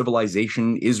Western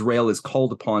civilization, Israel is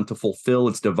called upon to fulfill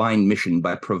its divine mission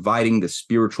by providing the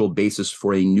spiritual basis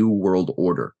for a new world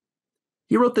order.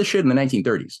 He wrote this shit in the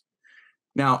 1930s.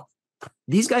 Now,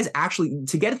 these guys actually,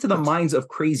 to get into the minds of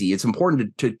crazy, it's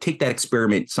important to take that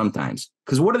experiment sometimes.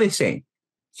 Because what are they saying?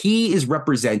 He is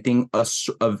representing a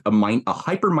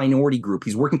hyper minority group.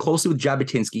 He's working closely with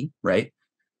Jabotinsky, right?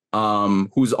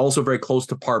 Who's also very close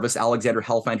to Parvus, Alexander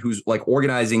Helfand, who's like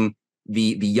organizing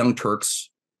the Young Turks.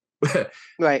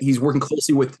 Right. He's working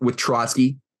closely with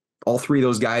Trotsky. All three of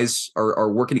those guys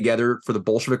are working together for the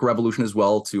Bolshevik Revolution as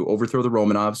well to overthrow the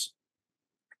Romanovs.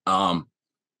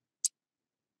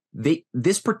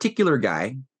 This particular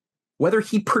guy, whether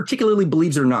he particularly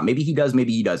believes it or not, maybe he does,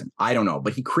 maybe he doesn't, I don't know,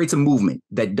 but he creates a movement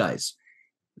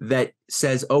that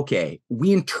says, okay,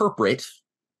 we interpret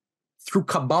through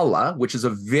Kabbalah, which is a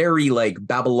very like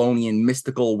Babylonian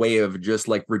mystical way of just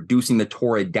like reducing the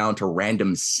Torah down to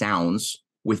random sounds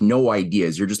with no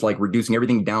ideas. You're just like reducing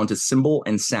everything down to symbol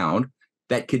and sound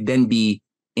that could then be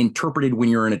interpreted when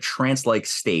you're in a trance-like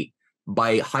state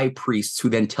by high priests who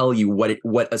then tell you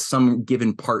what some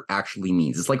given part actually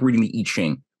means. It's like reading the I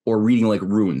Ching or reading like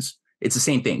runes. It's the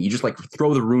same thing. You just like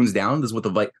throw the runes down. This is what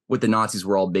the Nazis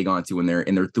were all big onto in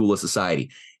their Thule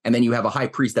society. And then you have a high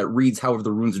priest that reads however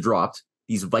the runes dropped,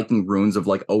 these Viking runes of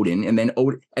like Odin, and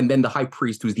then the high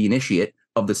priest, who's the initiate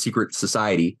of the secret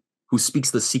society, who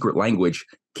speaks the secret language,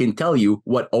 can tell you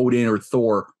what Odin or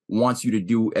Thor wants you to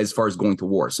do as far as going to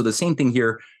war. So the same thing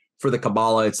here for the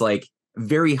Kabbalah. It's like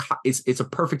it's a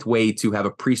perfect way to have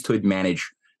a priesthood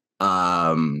manage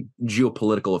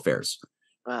geopolitical affairs.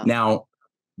 Wow. Now,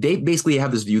 they basically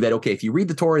have this view that, okay, if you read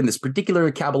the Torah in this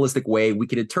particular Kabbalistic way, we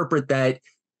can interpret that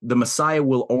the Messiah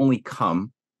will only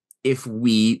come if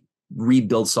we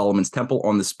rebuild Solomon's temple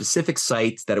on the specific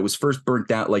site that it was first burnt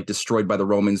down, like destroyed by the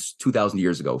Romans 2,000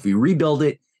 years ago. If we rebuild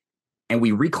it and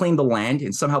we reclaim the land,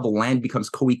 and somehow the land becomes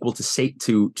co-equal to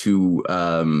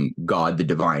God, the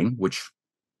divine, which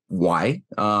why?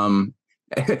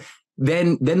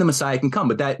 Then the Messiah can come,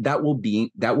 but that will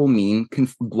mean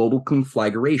global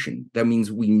conflagration. That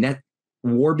means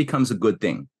war becomes a good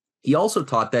thing. He also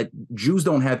taught that Jews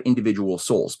don't have individual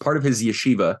souls. Part of his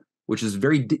yeshiva, which is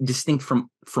very distinct from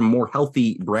more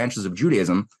healthy branches of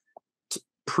Judaism,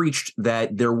 preached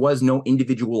that there was no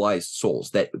individualized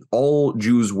souls, that all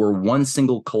Jews were one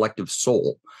single collective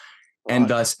soul.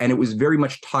 And it was very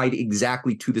much tied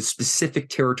exactly to the specific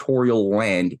territorial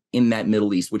land in that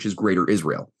Middle East, which is Greater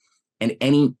Israel. And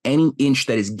any inch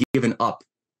that is given up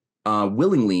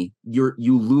willingly,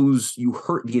 you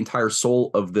hurt the entire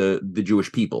soul of the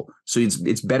Jewish people. So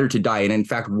it's better to die. And in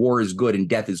fact, war is good and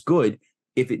death is good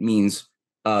if it means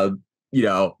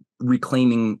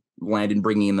reclaiming land and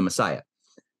bringing in the Messiah.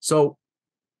 So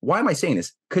why am I saying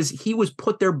this? Because he was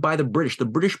put there by the British. The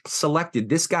British selected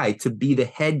this guy to be the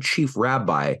head chief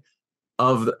rabbi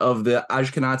of the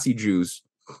Ashkenazi Jews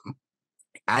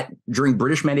during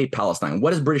British Mandate Palestine.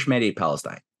 What is British Mandate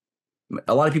Palestine?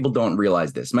 A lot of people don't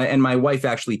realize this. My wife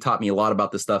actually taught me a lot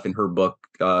about this stuff in her book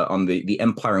on the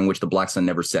empire in which the Black Sun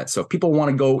never set. So if people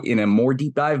want to go in a more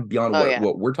deep dive beyond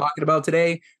what we're talking about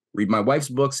today, read my wife's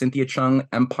book, Cynthia Chung,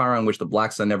 Empire on Which the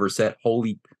Black Sun Never Set. It'll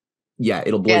blow your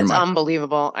mind. It's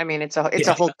unbelievable. I mean, it's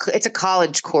a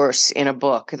college course in a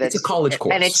book. It's a college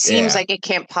course. And it seems like it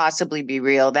can't possibly be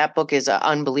real. That book is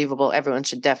unbelievable. Everyone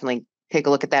should definitely take a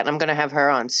look at that. And I'm going to have her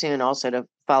on soon also to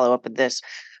follow up with this.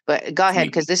 But go ahead,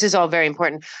 because this is all very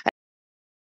important.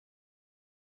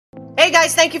 Hey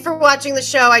guys, thank you for watching the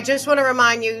show. I just want to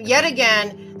remind you yet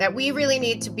again that we really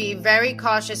need to be very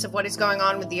cautious of what is going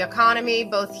on with the economy,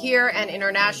 both here and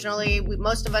internationally.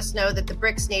 Most of us know that the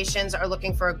BRICS nations are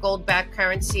looking for a gold-backed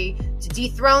currency to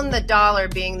dethrone the dollar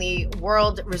being the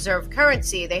world reserve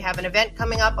currency. They have an event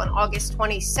coming up on August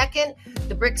 22nd.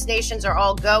 The BRICS nations are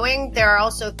all going. There are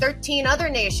also 13 other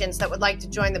nations that would like to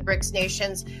join the BRICS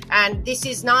nations, and this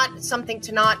is not something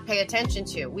to not pay attention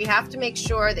to. We have to make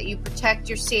sure that you protect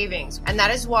your savings, and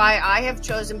that is why I have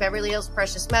chosen Beverly Hills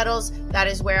Precious Metals. That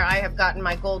is where I have gotten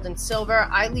my gold and silver.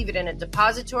 I leave it in a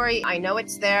depository. I know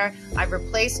it's there. I've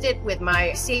replaced it with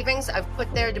my savings I've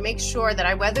put there to make sure that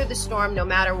I weather the storm no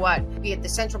matter what, be it the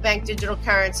central bank digital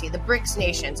currency, the BRICS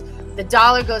nations, the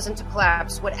dollar goes into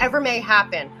collapse, whatever may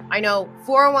happen. I know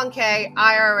 401k,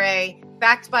 IRA,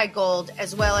 backed by gold,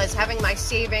 as well as having my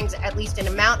savings, at least an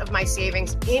amount of my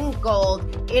savings in gold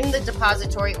in the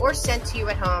depository or sent to you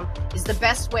at home, is the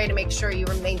best way to make sure you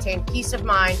maintain peace of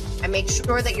mind and make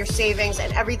sure that your savings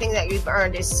and everything that you've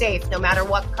earned is safe no matter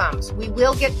what comes. We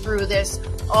will get through this.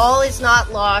 All is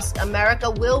not lost. America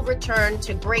will return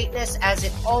to greatness as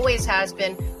it always has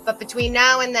been. But between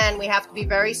now and then, we have to be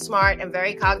very smart and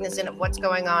very cognizant of what's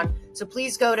going on. So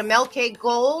please go to Mel K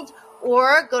Gold,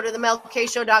 or go to the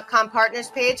melkshow.com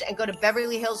partners page and go to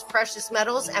Beverly Hills Precious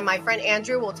Metals, and my friend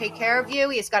Andrew will take care of you.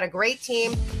 He's got a great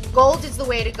team. Gold is the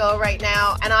way to go right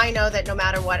now, and I know that no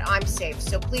matter what, I'm safe.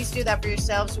 So please do that for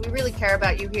yourselves. We really care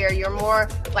about you here. You're more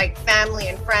like family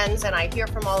and friends, and I hear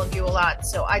from all of you a lot.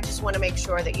 So I just want to make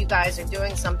sure that you guys are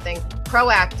doing something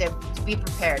proactive to be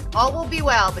prepared. All will be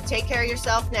well, but take care of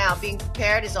yourself now. Being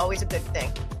prepared is always a good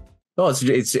thing. Well,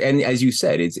 it's and as you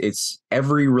said, it's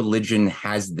every religion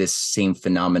has this same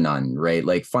phenomenon, right?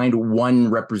 Like find one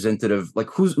representative, like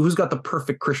who's got the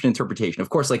perfect Christian interpretation. Of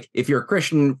course, like if you're a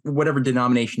Christian, whatever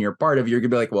denomination you're part of, you're gonna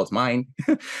be like, well, it's mine.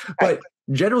 But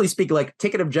generally speaking, like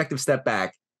take an objective step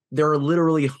back. There are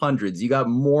literally hundreds. You got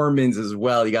Mormons as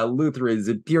well. You got Lutherans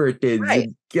and Puritans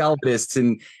and Calvinists,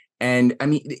 and I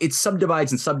mean it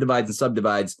subdivides and subdivides and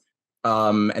subdivides.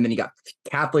 And then you got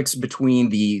Catholics between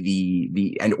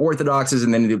the and Orthodoxes,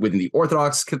 and then within the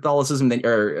Orthodox Catholicism, then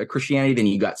or Christianity, then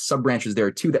you got sub branches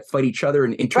there too that fight each other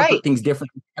and interpret things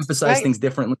differently, emphasize things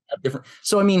differently.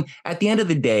 So I mean, at the end of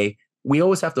the day, we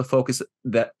always have to focus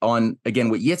that on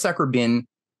again what Yitzhak Rabin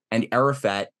and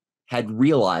Arafat had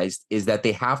realized is that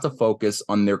they have to focus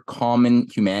on their common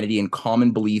humanity and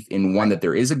common belief in one that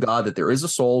there is a God, that there is a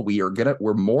soul.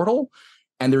 We're mortal.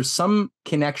 And there's some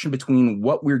connection between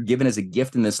what we're given as a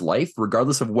gift in this life,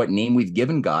 regardless of what name we've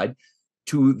given God,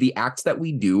 to the acts that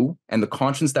we do and the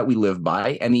conscience that we live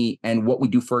by, and what we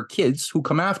do for our kids who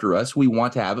come after us. We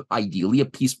want to have ideally a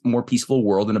more peaceful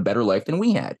world and a better life than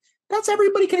we had. That's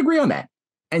everybody can agree on that.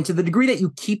 And to the degree that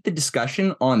you keep the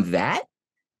discussion on that,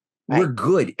 we're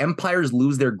good. Empires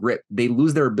lose their grip. They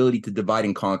lose their ability to divide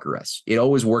and conquer us. It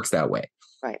always works that way.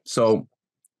 Right. So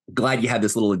glad you had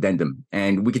this little addendum,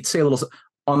 and we could say a little.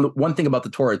 On the one thing about the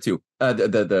Torah too,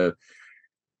 a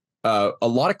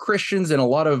lot of Christians and a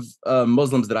lot of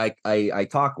Muslims that I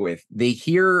talk with, they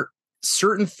hear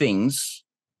certain things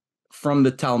from the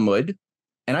Talmud,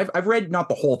 and I've read not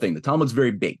the whole thing. The Talmud's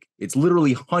very big. It's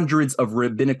literally hundreds of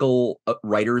rabbinical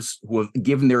writers who have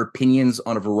given their opinions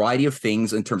on a variety of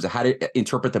things in terms of how to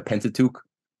interpret the Pentateuch,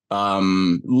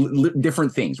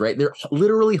 different things. Right, there are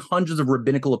literally hundreds of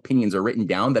rabbinical opinions are written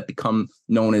down that become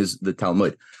known as the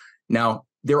Talmud. Now,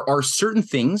 there are certain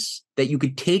things that you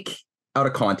could take out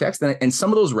of context, and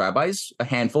some of those rabbis, a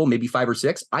handful, maybe 5 or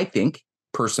 6, I think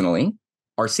personally,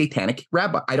 are satanic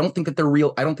rabbi. I don't think that they're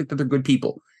real. I don't think that they're good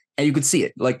people, and you could see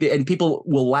it. And people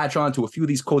will latch on to a few of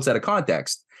these quotes out of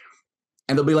context,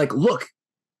 and they'll be like, "Look,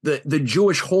 the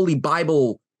Jewish Holy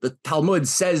Bible, the Talmud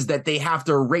says that they have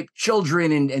to rape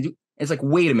children," and it's like,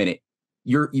 wait a minute,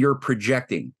 you're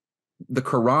projecting. The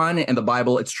Quran and the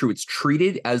Bible, it's true, it's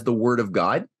treated as the word of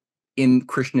God in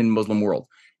Christian and Muslim world.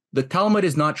 The Talmud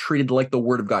is not treated like the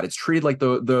word of God. It's treated like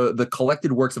the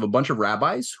collected works of a bunch of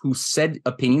rabbis who said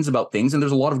opinions about things, and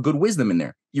there's a lot of good wisdom in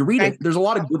there. You read it, there's a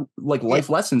lot of good life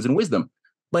lessons and wisdom.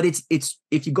 But it's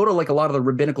if you go to like a lot of the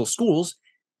rabbinical schools,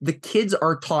 the kids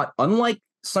are taught, unlike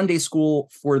Sunday school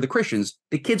for the Christians,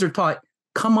 the kids are taught,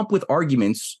 come up with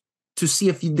arguments to see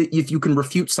if you can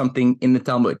refute something in the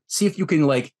Talmud. See if you can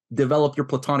like develop your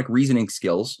Platonic reasoning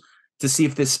skills to see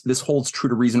if this holds true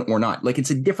to reason or not. Like,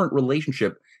 it's a different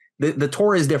relationship. The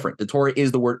Torah is different. The Torah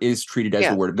is treated as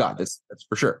the word of God. That's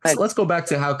for sure. So let's go back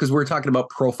to how, because we're talking about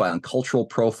profiling, cultural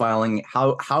profiling.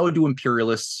 How do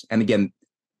imperialists, and again,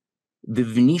 the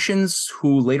Venetians,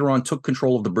 who later on took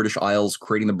control of the British Isles,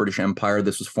 creating the British Empire.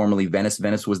 This was formerly Venice.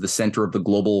 Venice was the center of the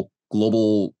global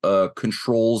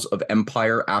controls of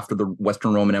empire after the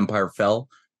Western Roman Empire fell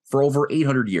for over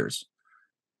 800 years.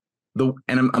 And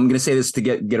I'm going to say this to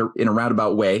get in a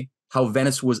roundabout way, how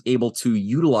Venice was able to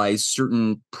utilize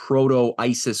certain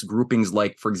proto-ISIS groupings,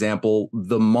 like, for example,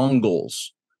 the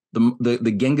Mongols,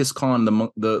 the Genghis Khan,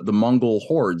 the Mongol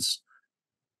hordes,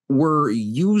 were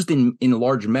used in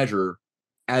large measure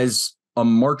as a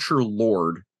marcher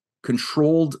lord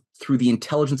controlled through the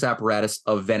intelligence apparatus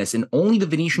of Venice. And only the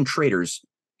Venetian traders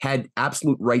had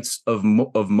absolute rights of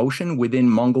motion within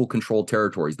Mongol-controlled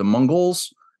territories. The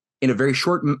Mongols, in a very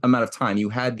short amount of time, you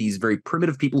had these very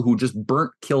primitive people who just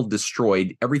burnt, killed,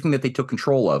 destroyed everything that they took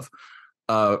control of,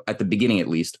 at the beginning at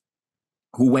least,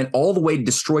 who went all the way,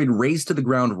 destroyed, razed to the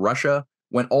ground Russia,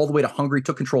 went all the way to Hungary,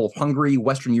 took control of Hungary,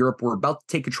 Western Europe, were about to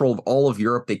take control of all of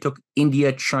Europe. They took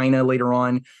India, China later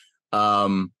on.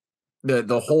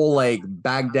 The whole like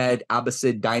Baghdad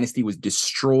Abbasid dynasty was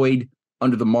destroyed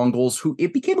under the Mongols, who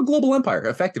it became a global empire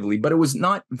effectively, but it was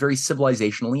not very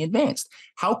civilizationally advanced.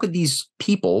 How could these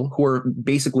people, who are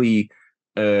basically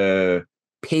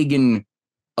pagan,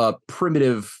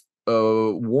 primitive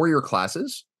warrior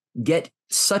classes, get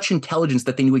such intelligence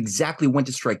that they knew exactly when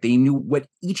to strike? They knew what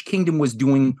each kingdom was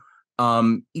doing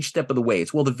each step of the way.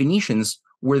 It's, well, the Venetians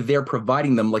were there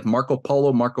providing them, like Marco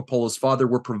Polo's father,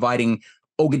 were providing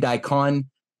Ogadai Khan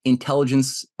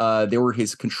intelligence. They were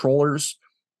his controllers.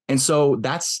 And so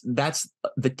that's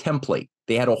the template.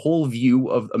 They had a whole view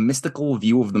of a mystical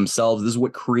view of themselves. This is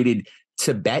what created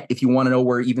Tibet. If you want to know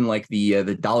where even like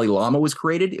the Dalai Lama was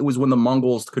created, it was when the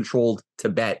Mongols controlled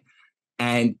Tibet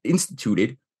and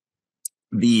instituted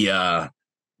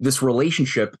this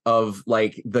relationship of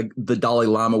like the Dalai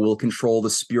Lama will control the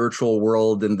spiritual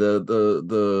world and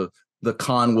the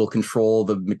Khan will control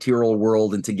the material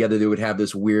world, and together they would have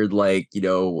this weird, like,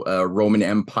 Roman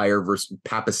Empire versus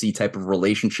papacy type of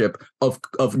relationship of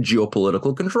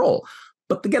geopolitical control.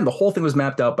 But again, the whole thing was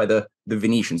mapped out by the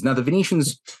Venetians. Now, the Venetian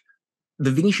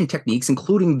techniques,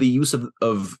 including the use of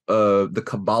the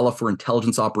Kabbalah for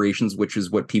intelligence operations, which is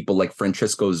what people like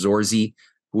Francesco Zorzi,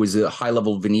 who was a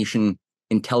high-level Venetian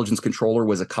intelligence controller,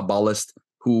 was a Kabbalist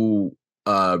who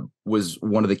was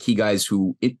one of the key guys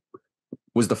who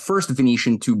was the first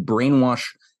Venetian to brainwash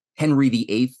Henry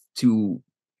VIII to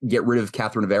get rid of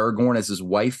Catherine of Aragon as his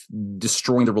wife,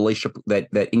 destroying the relationship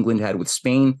that England had with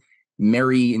Spain.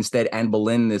 Marry instead Anne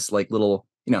Boleyn, this like little,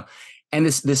 and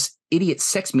this idiot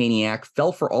sex maniac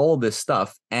fell for all of this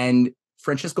stuff. And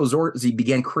Francesco Zorzi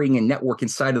began creating a network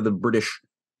inside of the British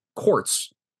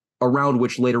courts, around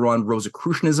which later on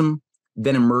Rosicrucianism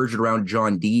then emerged, around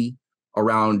John Dee,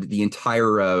 around the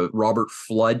entire Robert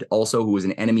Flood, also, who was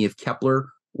an enemy of Kepler,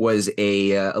 was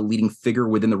a leading figure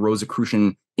within the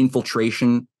Rosicrucian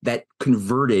infiltration that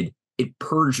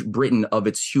purged Britain of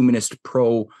its humanist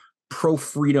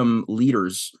pro-freedom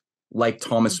leaders like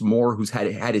Thomas More, who's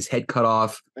had his head cut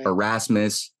off, right.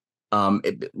 Erasmus.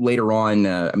 Later on,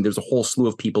 there's a whole slew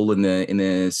of people in the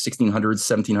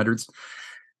 1600s,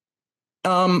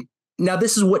 1700s. Now,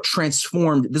 this is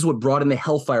what brought in the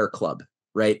Hellfire Club,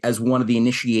 right, as one of the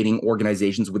initiating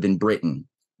organizations within Britain.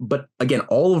 But again,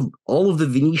 all of the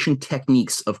Venetian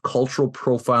techniques of cultural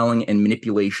profiling and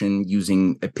manipulation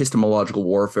using epistemological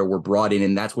warfare were brought in,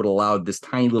 and that's what allowed this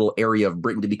tiny little area of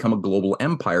Britain to become a global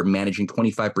empire, managing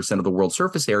 25% of the world's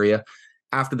surface area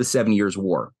after the 7 Years'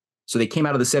 War. So they came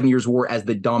out of the 7 Years' War as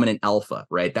the dominant alpha,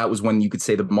 right? That was when you could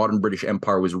say the modern British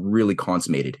Empire was really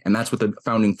consummated, and that's what the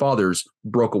founding fathers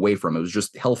broke away from. It was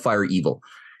just hellfire evil.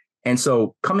 And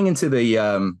so coming into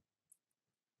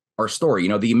our story,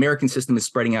 the American system is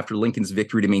spreading after Lincoln's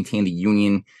victory to maintain the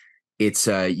Union. It's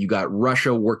you got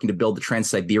Russia working to build the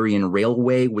Trans-Siberian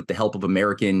Railway with the help of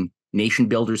American nation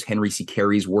builders. Henry C.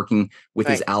 Carey's working with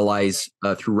his allies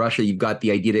through Russia. You've got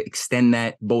the idea to extend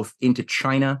that both into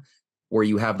China, where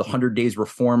you have the 100 Days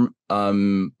Reform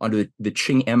under the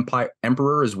Qing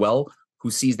Emperor as well, who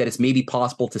sees that it's maybe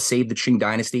possible to save the Qing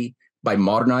dynasty by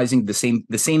modernizing the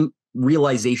same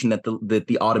realization that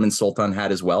the Ottoman Sultan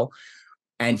had as well.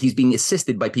 And he's being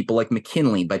assisted by people like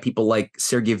McKinley, by people like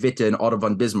Sergei Witte and Otto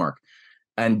von Bismarck.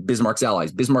 and Bismarck's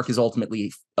allies. Bismarck is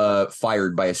ultimately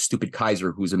fired by a stupid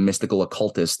Kaiser who's a mystical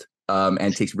occultist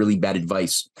and takes really bad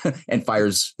advice and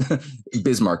fires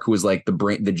Bismarck, who is like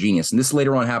the genius. And this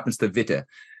later on happens to Witte.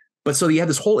 But so you have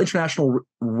this whole international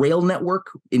rail network,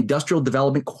 industrial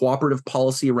development, cooperative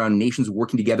policy around nations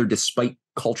working together despite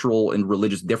cultural and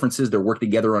religious differences. They're working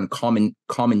together on common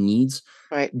needs.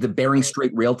 Right. The Bering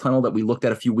Strait rail tunnel that we looked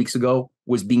at a few weeks ago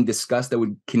was being discussed that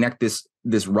would connect this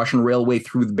Russian railway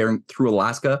through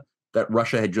Alaska that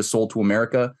Russia had just sold to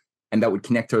America, and that would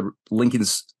connect to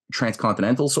Lincoln's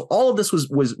transcontinental. So all of this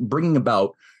was bringing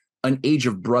about an age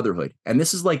of brotherhood. And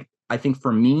this is like, I think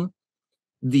for me,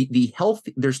 the health,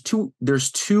 there's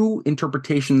two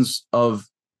interpretations of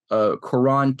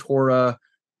Quran, Torah,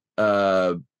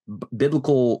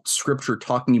 biblical scripture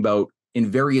talking about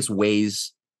in various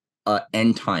ways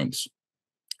end times.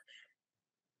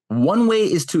 One way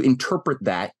is to interpret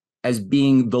that as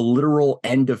being the literal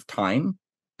end of time,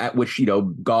 at which,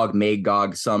 Gog,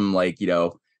 Magog, some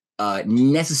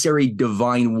necessary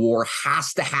divine war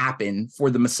has to happen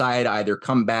for the Messiah to either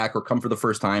come back or come for the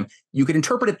first time. You could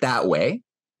interpret it that way.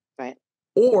 Right.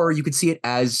 Or you could see it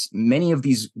as many of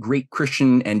these great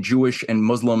Christian and Jewish and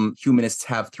Muslim humanists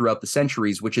have throughout the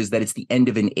centuries, which is that it's the end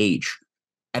of an age.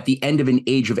 At the end of an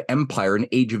age of empire, an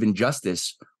age of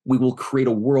injustice, we will create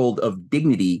a world of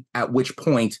dignity, at which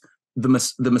point the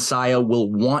Messiah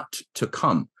will want to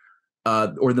come.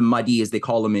 Or the Mahdi, as they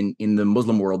call him in the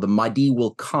Muslim world. The Mahdi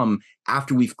will come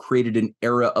after we've created an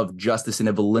era of justice and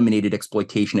have eliminated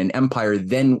exploitation and empire.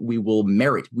 Then we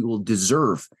will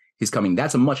deserve his coming.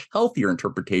 That's a much healthier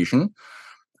interpretation.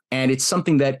 And it's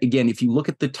something that, again, if you look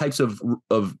at the types of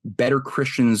better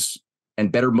Christians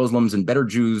and better Muslims and better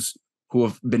Jews who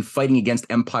have been fighting against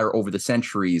empire over the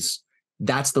centuries,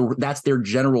 that's their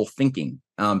general thinking.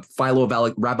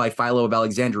 Rabbi Philo of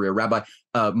Alexandria, Rabbi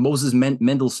Moses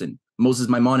Mendelssohn, Moses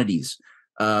Maimonides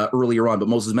earlier on, but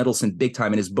Moses Mendelssohn big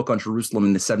time in his book on Jerusalem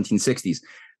in the 1760s.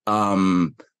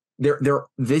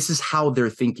 This is how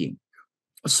they're thinking.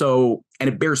 So, and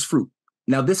it bears fruit.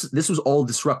 Now, this was all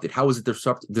disrupted. How was it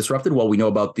disrupted? Well, we know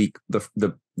about the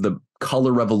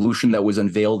color revolution that was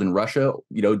unveiled in Russia,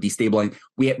 destabilizing.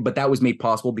 But that was made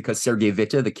possible because Sergei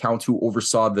Witte, the count who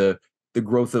oversaw the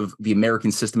growth of the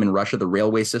American system in Russia, the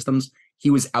railway systems, he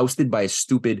was ousted by a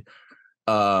stupid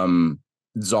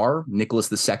Tsar,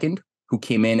 Nicholas II, who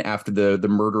came in after the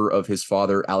murder of his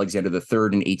father, Alexander III,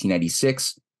 in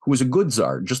 1896, who was a good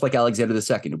Tsar, just like Alexander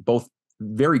II, both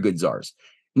very good Tsars.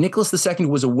 Nicholas II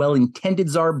was a well-intended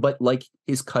Tsar, but like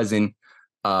his cousin,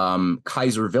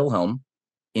 Kaiser Wilhelm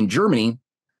in Germany,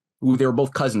 who they were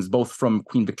both cousins, both from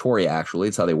Queen Victoria, actually.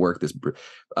 It's how they work this.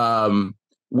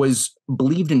 Was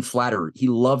believed in flattery. He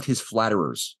loved his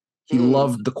flatterers. He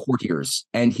loved the courtiers.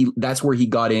 And that's where he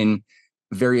got in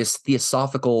various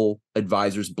theosophical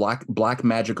advisors, black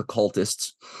magic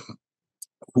occultists,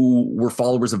 who were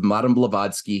followers of Madame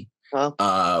Blavatsky, who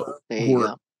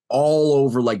were all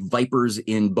over like vipers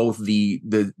in both the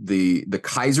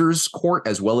Kaiser's court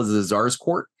as well as the Tsar's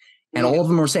court. And all of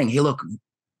them were saying, hey, look,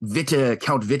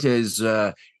 Count Witte is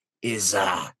he's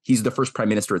the first prime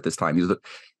minister at this time.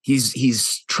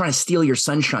 He's trying to steal your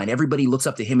sunshine. Everybody looks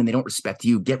up to him and they don't respect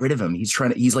you. Get rid of him.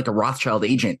 He's like a Rothschild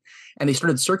agent. And they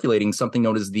started circulating something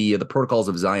known as the Protocols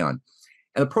of Zion.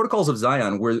 And the Protocols of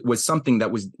Zion was something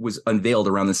that was unveiled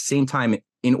around the same time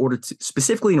in order to,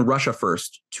 specifically in Russia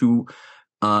first, to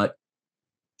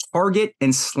target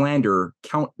and slander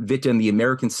Count Witte and the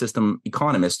American system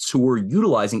economists who were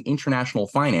utilizing international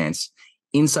finance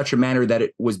in such a manner that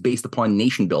it was based upon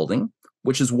nation building,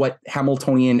 which is what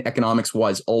Hamiltonian economics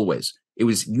was always. It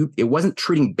wasn't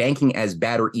treating banking as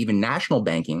bad or even national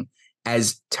banking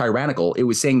as tyrannical. It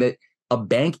was saying that a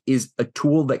bank is a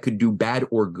tool that could do bad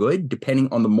or good depending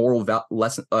on the moral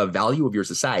value of your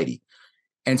society.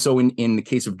 And so in the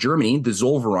case of Germany, the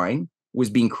Zollverein was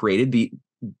being created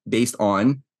based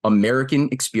on American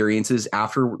experiences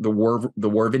after the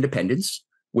War of Independence,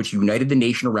 which united the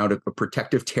nation around a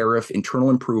protective tariff, internal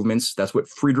improvements. That's what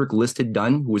Friedrich List had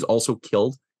done, who was also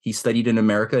killed. He studied in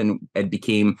America and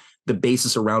became the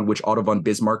basis around which Otto von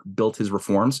Bismarck built his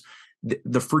reforms.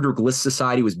 The Friedrich List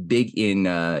Society was big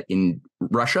in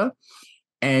Russia.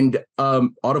 And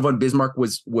Otto von Bismarck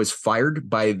was fired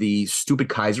by the stupid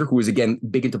Kaiser, who was, again,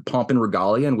 big into pomp and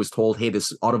regalia, and was told, hey,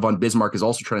 this Otto von Bismarck is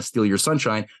also trying to steal your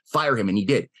sunshine. Fire him. And he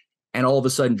did. And all of a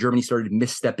sudden, Germany started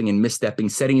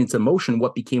misstepping, setting into motion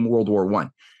what became World War I,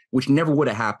 which never would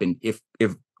have happened if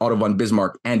Otto von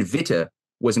Bismarck and Witte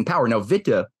was in power. Now,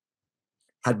 Witte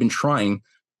had been trying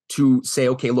to say,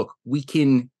 okay, look, we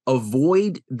can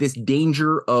avoid this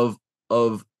danger of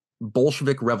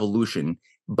Bolshevik revolution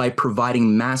by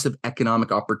providing massive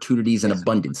economic opportunities and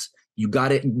abundance. You got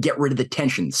to get rid of the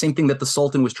tension. Same thing that the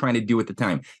Sultan was trying to do at the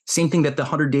time. Same thing that the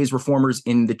 100 Days reformers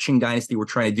in the Qing dynasty were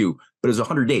trying to do. But it was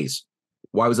 100 days.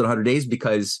 Why was it 100 days?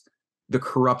 Because the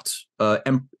corrupt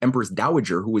Empress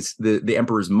Dowager, who was the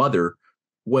emperor's mother,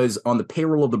 was on the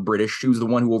payroll of the British. She was the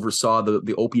one who oversaw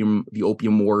the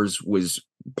opium wars, was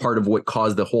part of what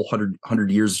caused the whole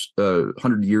 100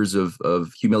 years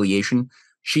of humiliation.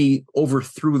 She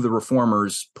overthrew the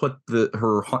reformers, put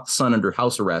her son under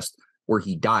house arrest, where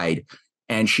he died,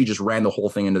 and she just ran the whole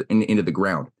thing into the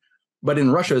ground. But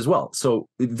in Russia as well. So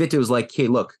Witte was like, hey,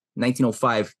 look,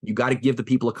 1905, you got to give the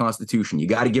people a constitution. You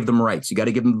got to give them rights. You got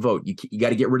to give them the vote. You got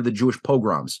to get rid of the Jewish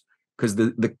pogroms, because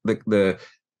the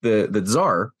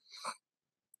Tsar,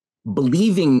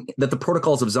 believing that the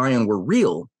protocols of Zion were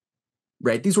real,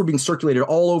 right? These were being circulated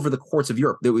all over the courts of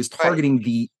Europe. That was targeting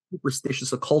the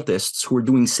superstitious occultists who were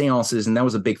doing seances, and that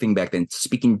was a big thing back then,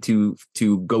 speaking to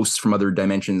ghosts from other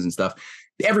dimensions and stuff.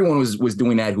 Everyone was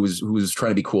doing that who was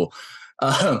trying to be cool.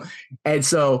 And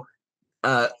so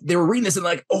they were reading this and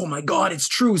like, oh my God, it's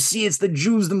true. See, it's the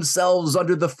Jews themselves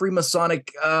under the Freemasonic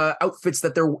outfits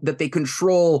that they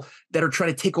control, that are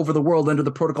trying to take over the world under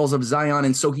the protocols of Zion.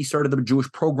 And so he started the Jewish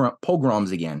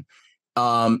pogroms again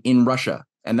in Russia.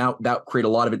 And that created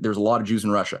a lot of it. There's a lot of Jews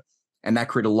in Russia, and that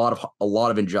created a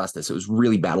lot of injustice. It was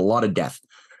really bad, a lot of death.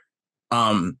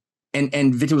 And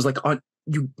Witte was like,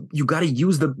 you got to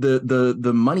use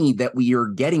the money that we are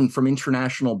getting from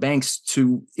international banks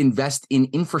to invest in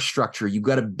infrastructure. You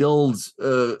got to build,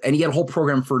 and he had a whole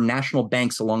program for national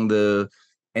banks along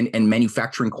and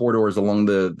manufacturing corridors along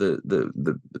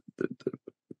the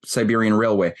Siberian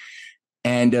Railway,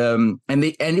 and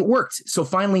it worked. So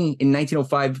finally, in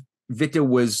 1905. Witte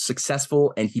was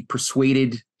successful, and he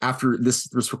persuaded, after this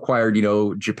required,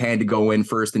 Japan to go in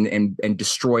first and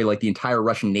destroy like the entire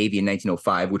Russian Navy in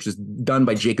 1905, which was done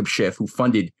by Jacob Schiff, who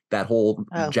funded that whole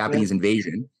Japanese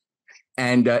invasion.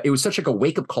 And it was such like a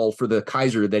wake up call for the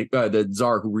Kaiser, that the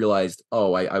Tsar, who realized,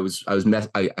 oh,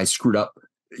 I screwed up.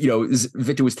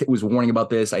 Witte was warning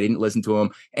about this. I didn't listen to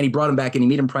him, and he brought him back and he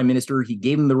made him prime minister. He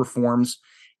gave him the reforms,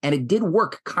 and it did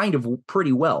work kind of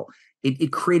pretty well.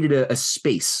 It created a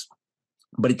space.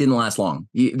 But it didn't last long.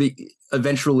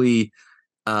 Eventually,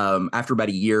 after about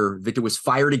a year, Witte was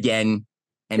fired again,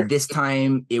 and this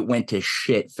time it went to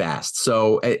shit fast.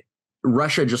 So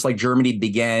Russia, just like Germany,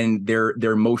 began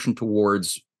their motion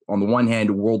towards, on the one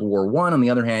hand, World War I, on the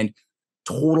other hand,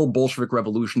 total Bolshevik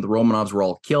revolution. The Romanovs were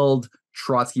all killed.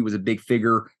 Trotsky was a big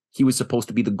figure. He was supposed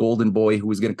to be the golden boy who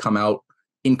was going to come out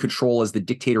in control as the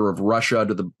dictator of Russia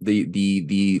under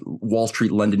the Wall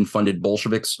Street, London-funded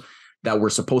Bolsheviks that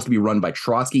were supposed to be run by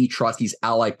Trotsky. Trotsky's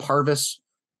ally Parvus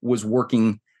was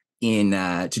working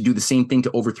to do the same thing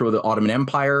to overthrow the Ottoman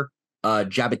Empire.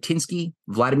 Vladimir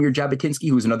Jabotinsky,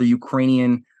 who was another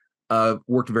Ukrainian,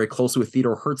 worked very closely with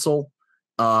Theodor Herzl,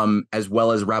 as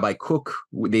well as Rabbi Kook.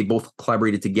 They both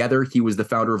collaborated together. He was the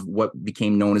founder of what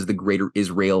became known as the Greater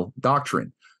Israel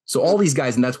Doctrine. So all these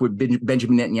guys, and that's what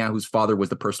Benjamin Netanyahu's father was,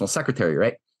 the personal secretary,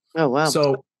 right? Oh, wow.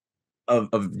 So of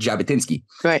Jabotinsky.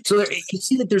 Right. So you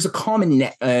see that there's a common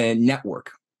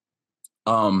network.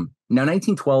 Now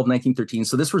 1912, 1913.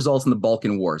 So this results in the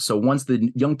Balkan War. So once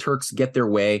the Young Turks get their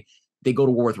way, they go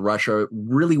to war with Russia,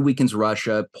 really weakens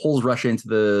Russia, pulls Russia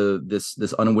into this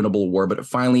unwinnable war, but it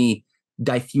finally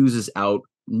diffuses out.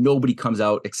 Nobody comes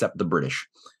out except the British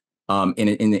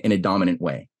in a dominant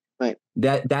way. Right.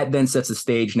 That then sets the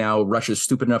stage. Now Russia is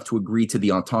stupid enough to agree to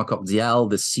the Entente Cordiale,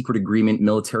 the secret agreement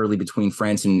militarily between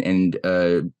France and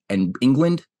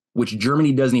England, which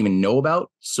Germany doesn't even know about.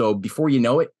 So before you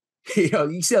know it,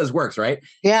 you see how this works, right?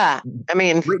 Yeah. I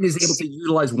mean, Britain is able to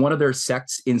utilize one of their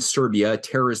sects in Serbia,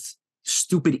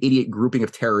 stupid idiot grouping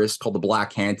of terrorists called the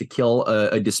Black Hand, to kill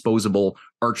a disposable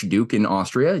archduke in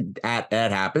Austria. That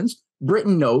happens.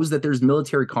 Britain knows that there's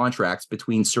military contracts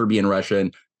between Serbia and Russia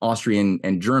and Austria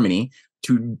and Germany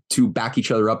to back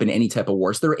each other up in any type of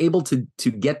war. So they're able to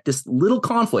get this little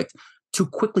conflict to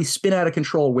quickly spin out of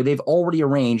control, where they've already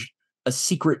arranged a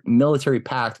secret military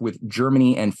pact with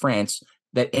Germany and France,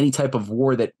 that any type of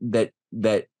war with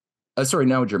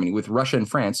Russia and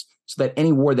France, so that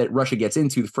any war that Russia gets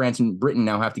into, France and Britain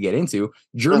now have to get into.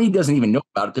 Germany doesn't even know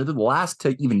about it. They're the last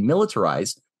to even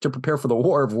militarize to prepare for the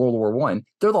war of World War I.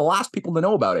 They're the last people to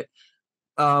know about it.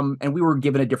 And we were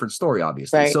given a different story,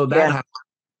 obviously. Right. So that happened.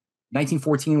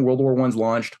 1914, World War I's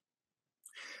launched.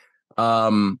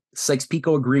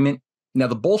 Sykes-Picot Agreement. Now,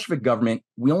 the Bolshevik government,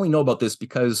 we only know about this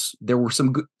because there were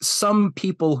some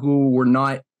people who were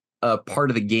not part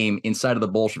of the game inside of the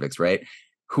Bolsheviks, right,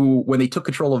 who, when they took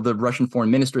control of the Russian foreign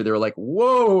ministry, they were like,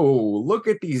 whoa, look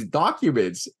at these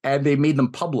documents. And they made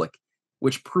them public,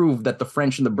 which proved that the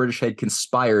French and the British had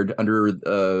conspired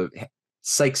under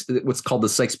Sykes, what's called the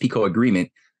Sykes-Picot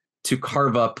Agreement, to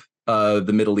carve up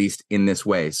the Middle East in this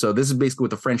way. So this is basically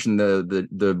what the French and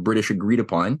the British agreed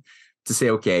upon, to say,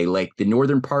 okay, like the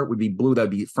northern part would be blue, that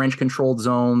would be French-controlled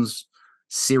zones.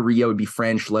 Syria would be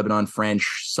French, Lebanon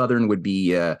French. Southern would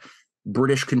be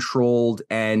British controlled,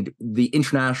 and the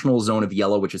international zone of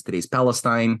yellow, which is today's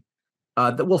Palestine,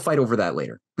 that we'll fight over that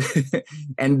later.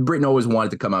 And Britain always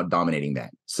wanted to come out dominating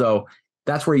that. So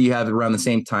that's where you have around the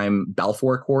same time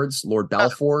Balfour Accords. Lord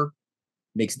Balfour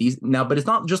makes these now, but it's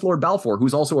not just Lord Balfour,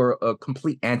 who's also a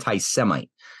complete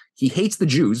anti-Semite. He hates the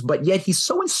Jews, but yet he's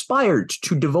so inspired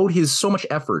to devote his so much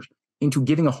effort into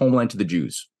giving a homeland to the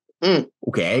Jews.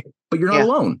 Okay, but you're not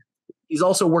alone. He's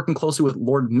also working closely with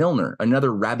Lord Milner,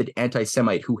 another rabid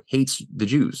anti-Semite who hates the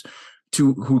Jews,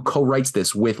 who co-writes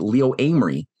this with Leo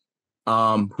Amory,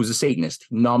 who's a Satanist,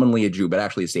 nominally a Jew, but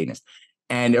actually a Satanist,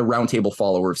 and a roundtable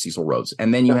follower of Cecil Rhodes.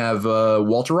 And then you have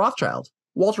Walter Rothschild.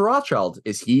 Walter Rothschild,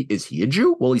 is he a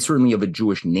Jew? Well, he's certainly of a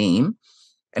Jewish name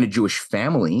and a Jewish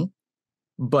family,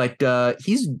 but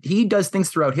he does things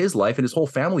throughout his life, and his whole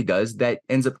family does, that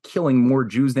ends up killing more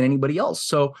Jews than anybody else.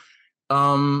 So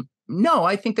no,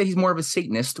 I think that he's more of a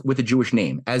Satanist with a Jewish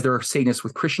name, as there are Satanists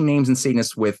with Christian names and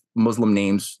Satanists with Muslim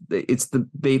names.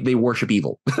 They worship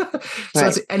evil. So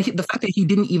the fact that he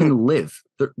didn't even live,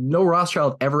 no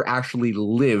Rothschild ever actually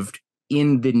lived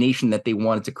in the nation that they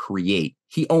wanted to create.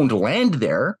 He owned land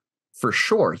there, for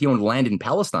sure. He owned land in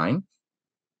Palestine,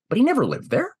 but he never lived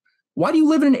there. Why do you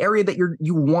live in an area that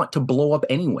you want to blow up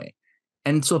anyway?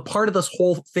 And so part of this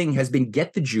whole thing has been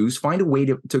get the Jews, find a way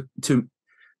to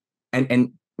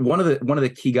and one of the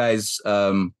key guys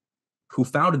who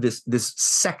founded this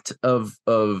sect of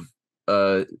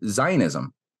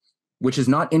Zionism, which is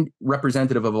not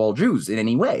representative of all Jews in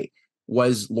any way,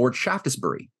 was Lord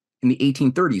Shaftesbury in the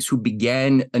 1830s, who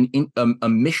began a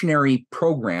missionary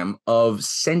program of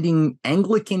sending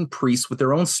Anglican priests with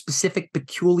their own specific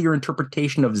peculiar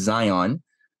interpretation of Zion,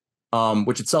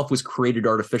 which itself was created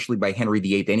artificially by Henry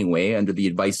VIII anyway, under the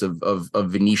advice of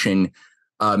Venetian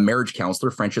marriage counselor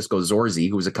Francesco Zorzi,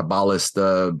 who was a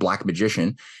Kabbalist black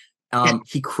magician.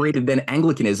 He created then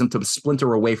Anglicanism to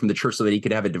splinter away from the church so that he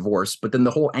could have a divorce. But then the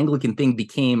whole Anglican thing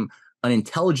became an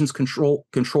intelligence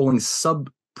controlling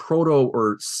proto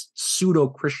or pseudo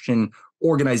Christian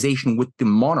organization with the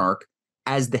monarch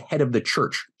as the head of the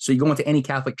church. So you go into any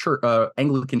Catholic church,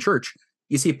 Anglican church,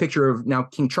 you see a picture of now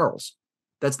King Charles.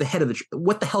 That's the head of the church.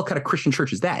 What the hell kind of Christian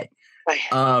church is that?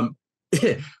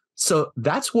 So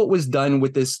that's what was done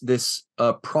with this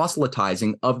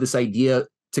proselytizing of this idea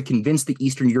to convince the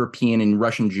Eastern European and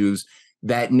Russian Jews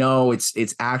that no,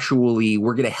 it's actually,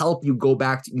 we're going to help you go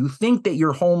back to, you think that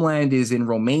your homeland is in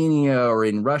Romania or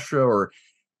in Russia, or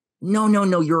no,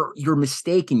 you're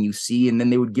mistaken, you see. And then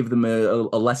they would give them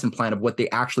a lesson plan of what they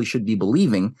actually should be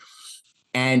believing.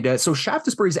 And so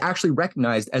Shaftesbury is actually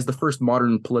recognized as the first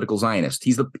modern political Zionist.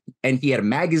 And he had a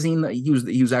magazine. He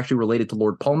was actually related to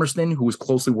Lord Palmerston, who was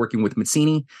closely working with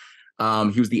Mazzini.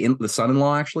 He was the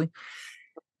son-in-law, actually.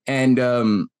 And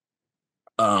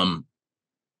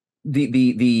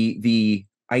the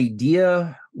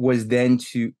idea was then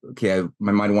to,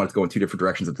 my mind wanted to go in two different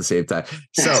directions at the same time.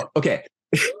 So okay.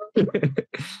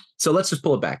 So let's just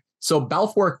pull it back. So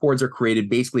Balfour Accords are created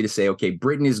basically to say, okay,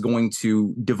 Britain is going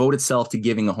to devote itself to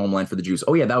giving a homeland for the Jews.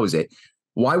 Oh yeah, that was it.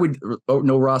 Why would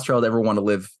no Rothschild ever want to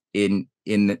live in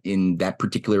that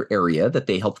particular area that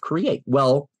they helped create?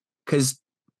 Well, because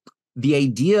the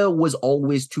idea was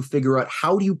always to figure out,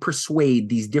 how do you persuade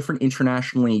these different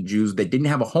internationally Jews that didn't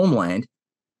have a homeland,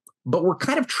 but were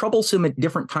kind of troublesome at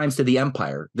different times to the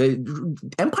empire. The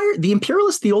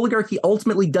imperialist, the oligarchy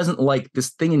ultimately doesn't like this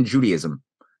thing in Judaism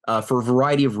for a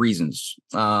variety of reasons,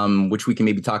 which we can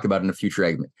maybe talk about in a future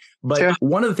segment. But sure.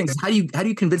 One of the things is how do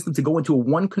you convince them to go into a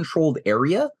one controlled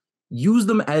area, use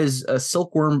them as a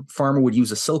silkworm farmer would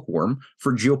use a silkworm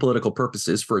for geopolitical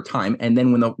purposes for a time, and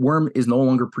then when the worm is no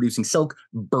longer producing silk,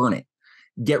 burn it.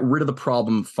 Get rid of the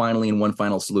problem finally in one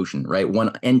final solution, right?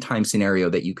 One end time scenario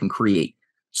that you can create.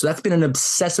 So that's been an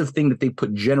obsessive thing that they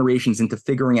put generations into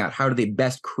figuring out, how do they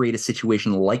best create a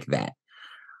situation like that.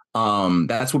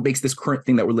 That's what makes this current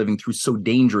thing that we're living through so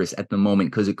dangerous at the moment,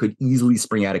 because it could easily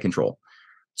spring out of control.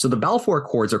 So the Balfour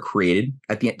Accords are created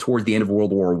towards the end of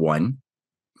World War I.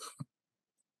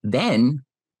 Then,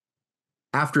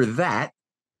 after that,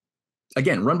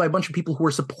 again, run by a bunch of people who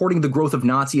are supporting the growth of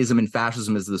Nazism and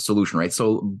fascism as the solution, right?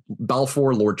 So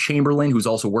Balfour, Lord Chamberlain, who's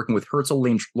also working with Herzl,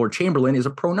 Lord Chamberlain is a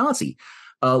pro-Nazi.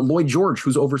 Lloyd George,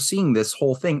 who's overseeing this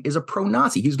whole thing, is a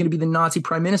pro-Nazi. He's going to be the Nazi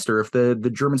prime minister if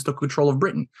the Germans took control of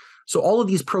Britain. So all of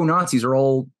these pro-Nazis are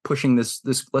all pushing this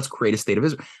let's create a state of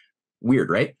Israel. Weird,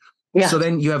 right? Yeah. So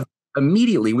then you have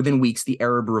immediately within weeks the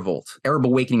Arab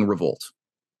Awakening revolt.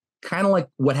 Kind of like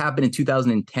what happened in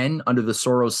 2010 under the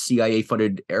Soros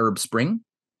CIA-funded Arab Spring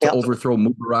to overthrow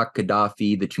Mubarak,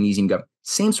 Gaddafi, the Tunisian government.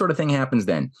 Same sort of thing happens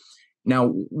then. Now,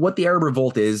 what the Arab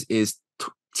revolt is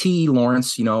T.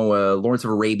 Lawrence, Lawrence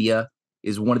of Arabia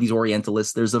is one of these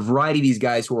Orientalists. There's a variety of these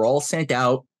guys who are all sent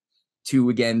out to,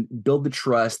 again, build the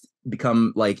trust,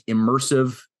 become like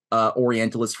immersive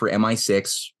Orientalists for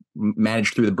MI6,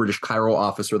 managed through the British Cairo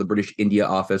office or the British India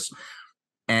office.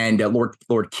 And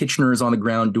Lord Kitchener is on the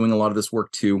ground doing a lot of this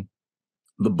work too,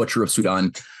 the Butcher of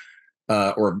Sudan.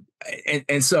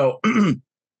 So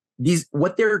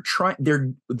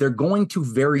they're going to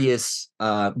various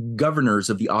governors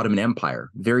of the Ottoman Empire,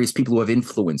 various people who have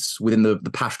influence within the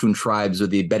Pashtun tribes or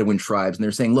the Bedouin tribes, and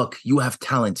they're saying, look, you have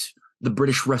talent. The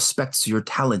British respects your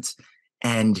talent,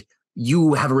 and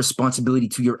you have a responsibility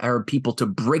to your Arab people to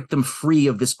break them free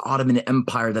of this Ottoman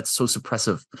Empire that's so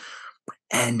suppressive.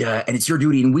 And it's your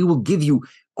duty, and we will give you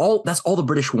all. That's all the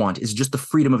British want, is just the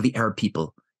freedom of the Arab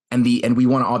people. And we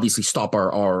want to obviously stop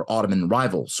our Ottoman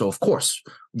rivals. So of course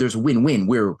there's a win-win.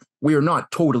 We're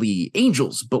not totally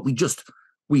angels, but we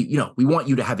want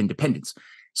you to have independence.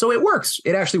 So it works.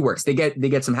 It actually works. They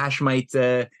get some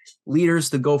Hashemite leaders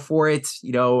to go for it.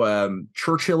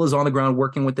 Churchill is on the ground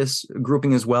working with this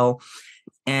grouping as well.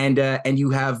 And you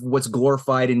have what's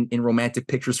glorified in romantic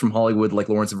pictures from Hollywood, like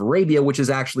Lawrence of Arabia, which is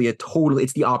actually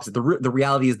it's the opposite. The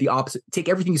reality is the opposite. Take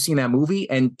everything you see in that movie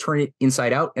and turn it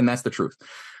inside out, and that's the truth.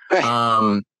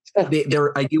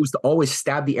 Their idea was to always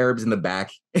stab the Arabs in the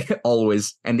back,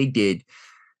 always, and they did.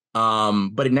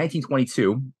 But in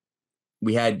 1922,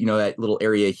 we had that little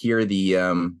area here,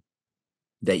 the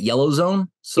that yellow zone.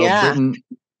 So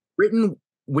Britain,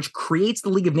 which creates the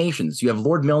League of Nations. You have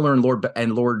Lord Milner and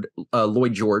Lord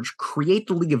Lloyd George create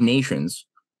the League of Nations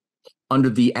and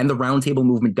the Round Table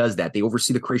movement does that. They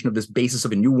oversee the creation of this basis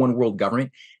of a new one world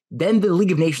government. Then the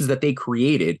League of Nations that they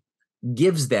created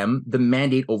gives them the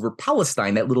mandate over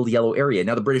Palestine, that little yellow area.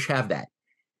 Now the British have that.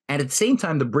 And at the same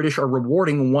time, the British are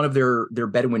rewarding one of their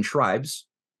Bedouin tribes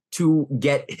to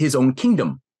get his own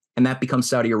kingdom. And that becomes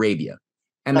Saudi Arabia.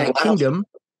 And that kingdom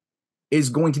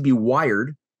is going to be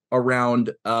wired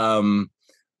around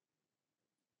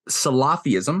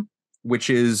Salafism,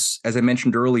 which is, as I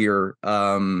mentioned earlier,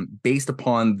 based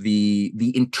upon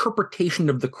the interpretation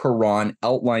of the Quran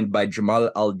outlined by Jamal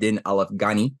al-Din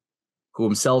al-Afghani, who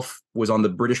himself was on the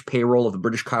British payroll of the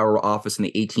British Cairo office in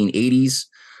the 1880s.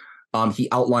 He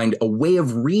outlined a way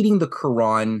of reading the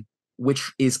Quran,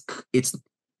 which is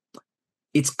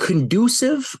it's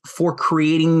conducive for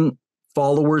creating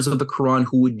followers of the Quran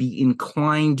who would be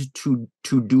inclined to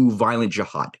do violent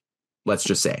jihad. Let's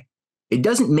just say it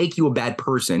doesn't make you a bad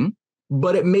person,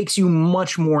 but it makes you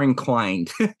much more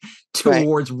inclined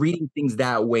towards reading things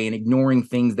that way and ignoring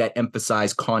things that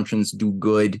emphasize conscience, do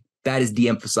good. That is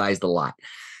de-emphasized a lot.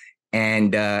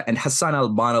 And Hassan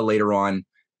al-Banna later on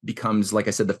becomes, like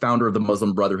I said, the founder of the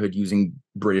Muslim Brotherhood using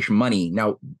British money.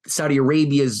 Now, Saudi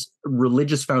Arabia's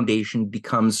religious foundation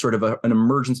becomes sort of an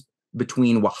emergence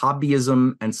between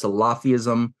Wahhabism and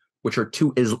Salafism, which are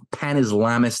two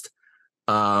pan-Islamist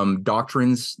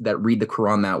doctrines that read the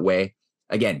Quran that way.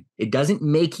 Again, it doesn't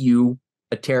make you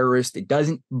a terrorist. It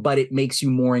doesn't, but it makes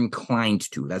you more inclined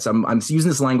to. I'm using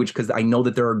this language because I know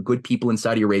that there are good people in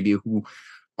Saudi Arabia who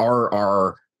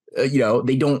are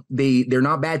they're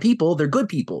not bad people. They're good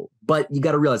people, but you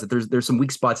got to realize that there's some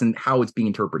weak spots in how it's being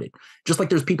interpreted. Just like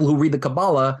there's people who read the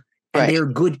Kabbalah and they're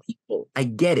good people. I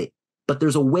get it. But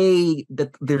there's a way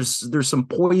that there's some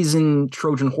poison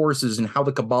Trojan horses in how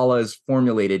the Kabbalah is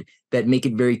formulated that make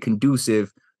it very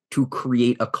conducive to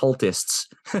create occultists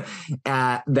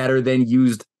that are then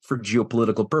used for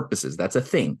geopolitical purposes. That's a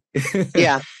thing.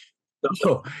 Yeah.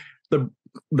 So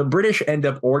the British end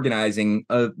up organizing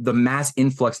the mass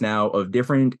influx now of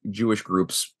different Jewish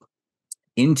groups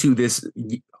into this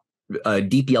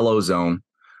deep yellow zone.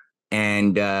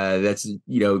 And that's,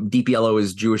 deep yellow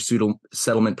is Jewish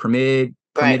settlement permitted,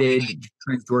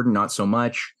 Transjordan, not so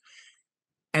much.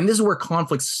 And this is where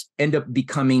conflicts end up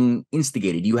becoming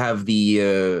instigated. You have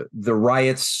the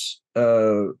riots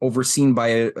overseen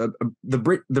by the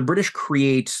British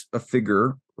create a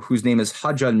figure whose name is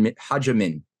Hajj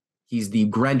Amin. He's the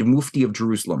Grand Mufti of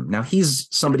Jerusalem. Now, he's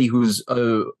somebody who's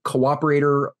a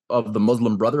cooperator of the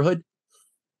Muslim Brotherhood.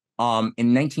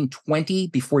 In 1920,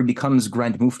 before he becomes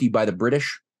Grand Mufti by the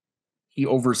British, he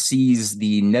oversees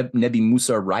the Nebi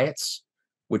Musa riots,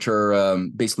 which are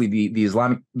basically the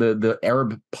Islamic, the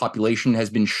Arab population has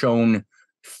been shown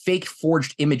fake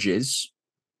forged images,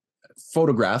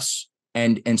 photographs,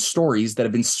 and stories that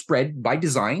have been spread by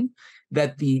design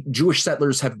that the Jewish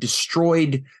settlers have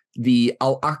destroyed the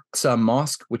Al-Aqsa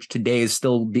Mosque, which today is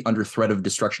still under threat of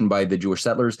destruction by the Jewish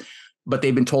settlers. But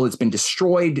they've been told it's been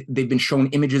destroyed. They've been shown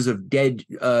images of dead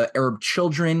Arab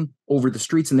children over the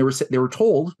streets, and they were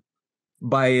told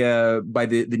by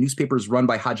the newspapers run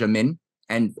by Haj Amin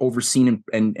and overseen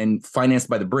and financed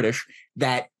by the British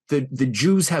that the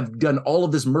Jews have done all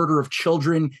of this murder of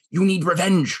children. You need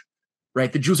revenge,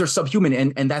 right? The Jews are subhuman,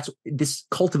 and this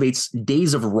cultivates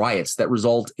days of riots that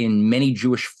result in many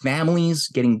Jewish families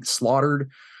getting slaughtered.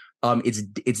 But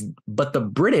the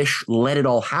British let it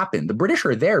all happen. The British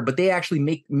are there, but they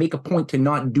actually make a point to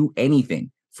not do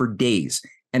anything for days.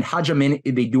 And Haj Amin,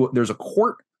 there's a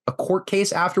court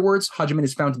case afterwards. Haj Amin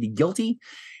is found to be guilty,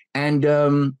 and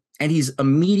he's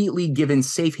immediately given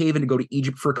safe haven to go to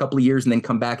Egypt for a couple of years and then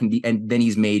come back and then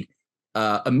he's made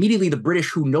immediately the British,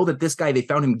 who know that this guy, they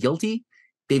found him guilty,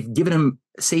 they've given him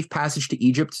safe passage to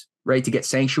Egypt, right, to get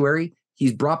sanctuary.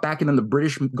 He's brought back, and then the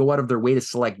British go out of their way to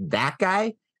select that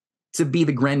guy to be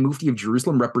the Grand Mufti of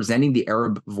Jerusalem, representing the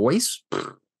Arab voice.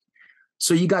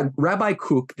 So you got Rabbi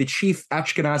Kook, the chief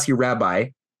Ashkenazi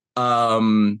rabbi,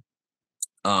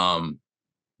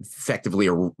 effectively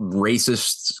a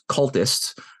racist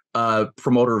cultist,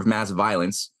 promoter of mass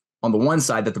violence, on the one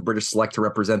side that the British select to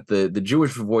represent the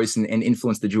Jewish voice and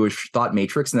influence the Jewish thought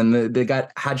matrix. And then they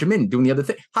got Haj Amin doing the other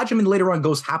thing. Haj Amin later on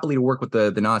goes happily to work with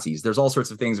the Nazis. There's all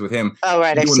sorts of things with him. Oh,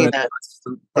 right. I've seen that.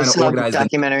 Trying to organize the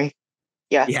documentary.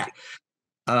 Yeah. Yeah.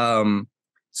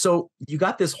 So you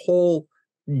got this whole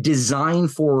design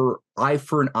for eye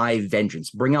for an eye vengeance,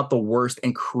 bring out the worst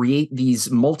and create these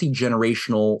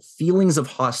multi-generational feelings of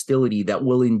hostility that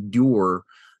will endure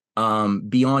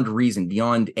beyond reason,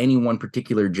 beyond any one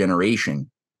particular generation.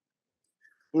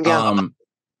 Yeah.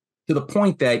 To the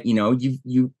point that,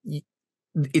 you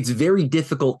it's very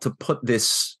difficult to put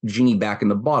this genie back in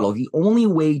the bottle. The only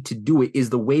way to do it is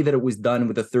the way that it was done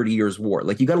with the 30 Years' War.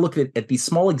 Like, you got to look at these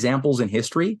small examples in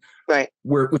history, right?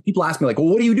 Where when people ask me, like, well,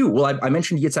 what do you do? Well, I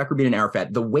mentioned Yitzhak Rabin and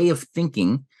Arafat. The way of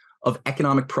thinking of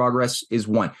economic progress is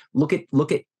one. Look at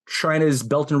China's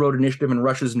Belt and Road Initiative and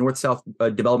Russia's North-South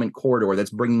Development Corridor that's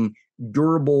bringing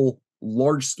durable,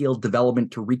 large-scale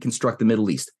development to reconstruct the Middle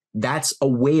East. That's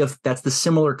the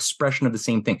similar expression of the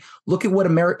same thing. Look at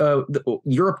what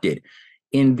Europe did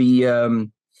in the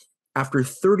after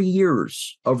 30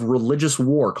 years of religious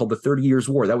war called the 30 Years'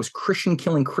 War. That was Christian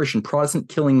killing Christian, Protestant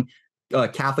killing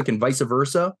Catholic, and vice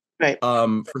versa. Right.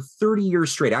 For 30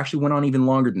 years straight. Actually went on even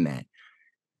longer than that.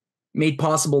 Made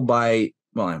possible by,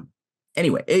 well,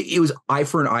 anyway, it was eye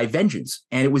for an eye vengeance,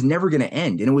 and it was never going to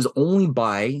end. And it was only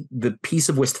by the Peace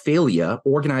of Westphalia,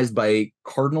 organized by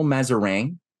Cardinal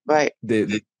Mazarin, right,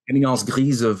 the Eminence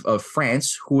Grise of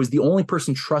France, who was the only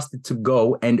person trusted to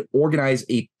go and organize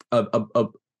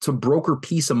to broker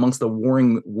peace amongst the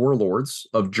warring warlords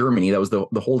of Germany. That was the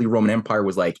Holy Roman Empire,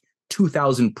 was like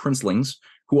 2,000 princelings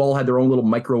who all had their own little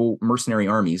micro mercenary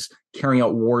armies carrying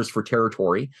out wars for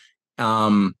territory.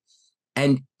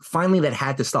 And finally, that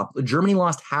had to stop. Germany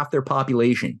lost half their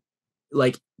population.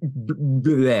 Like,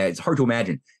 it's hard to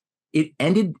imagine. It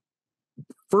ended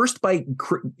first by,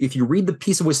 if you read the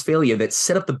Peace of Westphalia that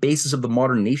set up the basis of the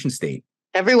modern nation state.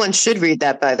 Everyone should read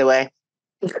that, by the way.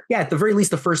 Yeah, at the very least,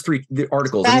 the first three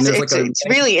articles. It's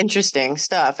really interesting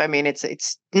stuff. I mean,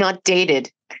 it's not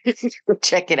dated.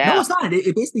 Check it out. No, it's not.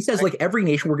 It basically says, like, every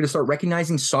nation, we're going to start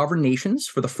recognizing sovereign nations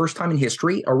for the first time in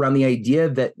history, around the idea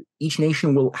that each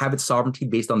nation will have its sovereignty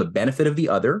based on the benefit of the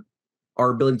other, our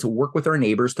ability to work with our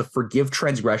neighbors, to forgive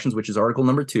transgressions, which is article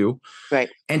number 2, right,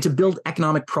 and to build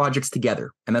economic projects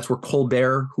together. And that's where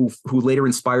Colbert, who later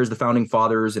inspires the founding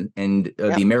fathers, and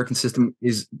the American system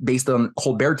is based on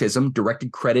Colbertism: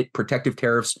 directed credit, protective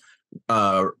tariffs,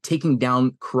 taking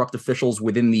down corrupt officials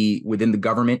within the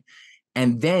government.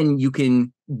 And then you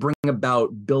can bring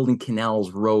about building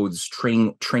canals, roads,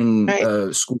 training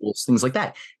right, schools, things like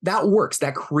that. That works.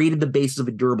 That created the basis of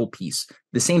a durable peace.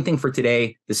 The same thing for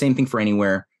today, the same thing for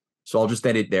anywhere. So I'll just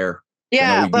edit there.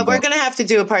 Yeah, but we're going to have to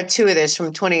do a part 2 of this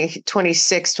from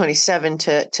 2026, 27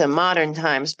 to modern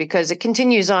times, because it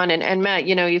continues on. And Matt,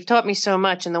 you've taught me so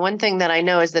much. And the one thing that I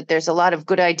know is that there's a lot of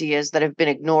good ideas that have been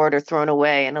ignored or thrown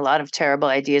away, and a lot of terrible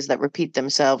ideas that repeat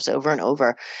themselves over and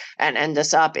over and end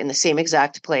us up in the same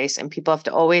exact place. And people have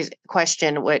to always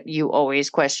question what you always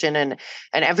question, and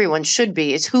everyone should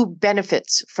be, is who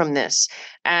benefits from this.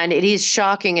 And it is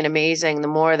shocking and amazing the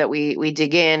more that we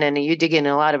dig in, and you dig in,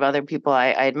 and a lot of other people I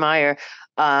admire,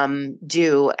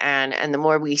 do, and the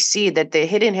more we see that the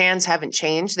hidden hands haven't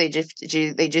changed, they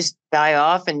just die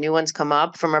off and new ones come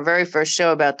up. From our very first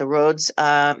show about the Rhodes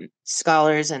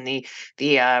scholars and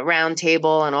the round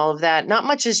table and all of that, not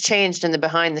much has changed in the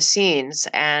behind the scenes,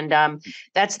 and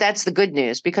that's the good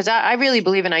news, because I really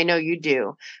believe, and I know you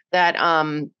do, that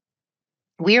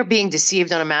we are being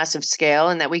deceived on a massive scale,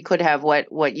 and that we could have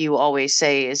what you always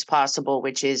say is possible,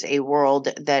 which is a world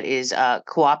that is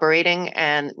cooperating,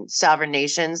 and sovereign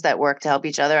nations that work to help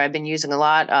each other. I've been using a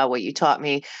lot what you taught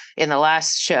me in the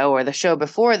last show or the show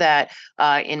before that,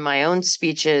 in my own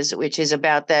speeches, which is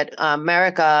about that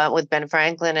America, with Ben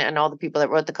Franklin and all the people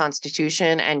that wrote the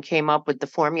Constitution and came up with the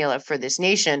formula for this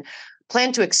nation,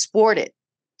 plan to export it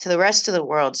to the rest of the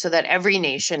world, so that every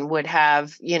nation would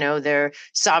have, their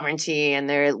sovereignty and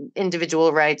their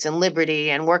individual rights and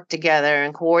liberty, and work together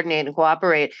and coordinate and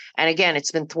cooperate. And again, it's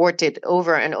been thwarted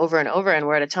over and over and over. And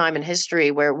we're at a time in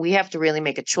history where we have to really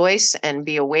make a choice and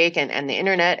be awake. And the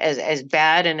internet, as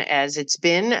bad and as it's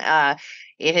been,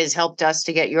 it has helped us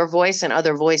to get your voice and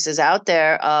other voices out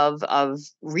there of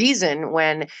reason,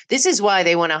 when this is why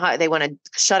they want to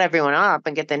shut everyone up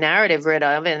and get the narrative rid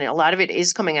of. And a lot of it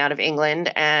is coming out of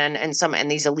England and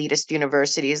these elitist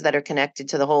universities that are connected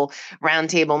to the whole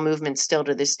roundtable movement still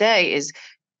to this day. Is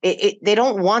they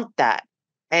don't want that.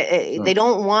 They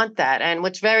don't want that. And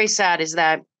what's very sad is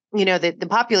that, the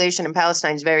population in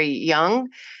Palestine is very young.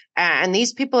 And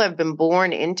these people have been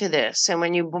born into this. And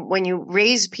when you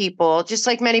raise people, just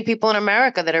like many people in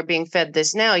America that are being fed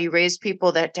this now, you raise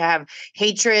people that to have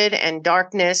hatred and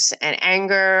darkness and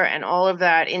anger and all of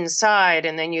that inside,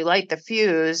 and then you light the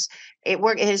fuse. It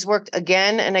has worked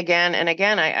again and again and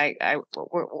again.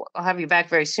 I'll have you back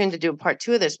very soon to do a part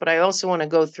 2 of this, but I also want to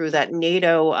go through that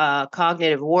NATO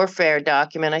cognitive warfare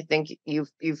document. I think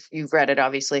you've read it,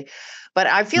 obviously, but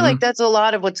I feel like that's a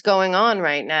lot of what's going on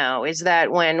right now. Is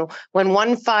that when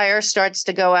one fire starts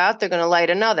to go out, they're going to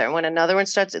light another. When another one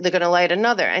starts, they're going to light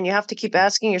another, and you have to keep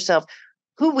asking yourself,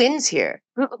 who wins here?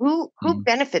 Who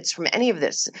benefits from any of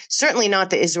this? Certainly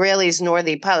not the Israelis nor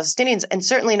the Palestinians, and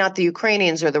certainly not the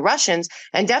Ukrainians or the Russians,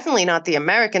 and definitely not the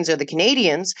Americans or the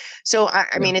Canadians. So,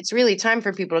 I mean, it's really time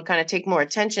for people to kind of take more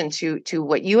attention to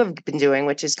what you have been doing,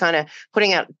 which is kind of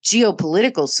putting out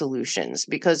geopolitical solutions,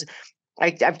 because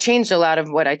I've changed a lot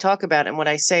of what I talk about, and what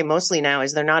I say mostly now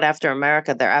is they're not after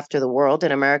America, they're after the world,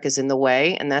 and America's in the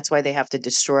way, and that's why they have to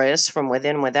destroy us from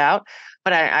within, without.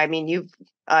 But I mean,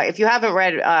 if you haven't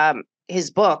read his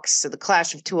books, The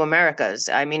Clash of Two Americas,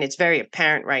 I mean, it's very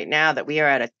apparent right now that we are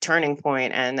at a turning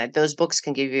point, and that those books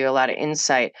can give you a lot of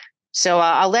insight. So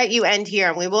I'll let you end here,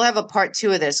 and we will have a part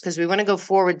 2 of this, because we want to go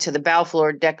forward to the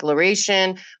Balfour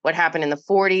Declaration, what happened in the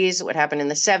 40s, what happened in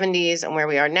the 70s, and where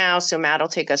we are now. So Matt will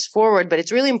take us forward. But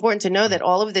it's really important to know that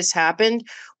all of this happened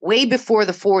way before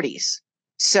the 40s.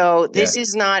 So this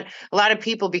is not a lot of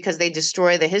people, because they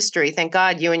destroy the history. Thank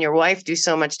God you and your wife do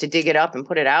so much to dig it up and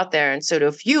put it out there. And so do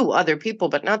a few other people,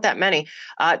 but not that many.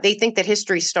 They think that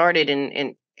history started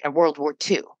in World War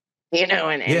II, and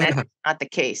that's not the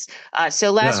case. So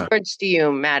last words to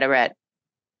you, Matt Ehret.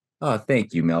 Oh,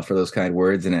 thank you, Mel, for those kind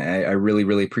words. And I really,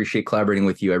 really appreciate collaborating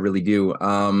with you. I really do.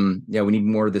 We need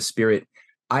more of this spirit.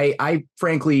 I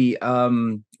frankly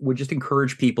would just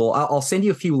encourage people. I'll send you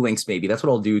a few links, maybe. That's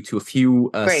what I'll do, to a few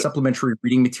supplementary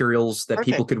reading materials that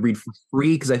people could read for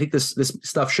free, because I think this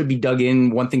stuff should be dug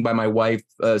in. One thing by my wife,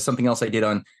 something else I did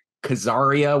on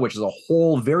Khazaria, which is a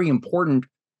whole very important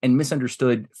and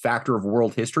misunderstood factor of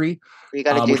world history. You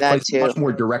got to do that too. A much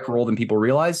more direct role than people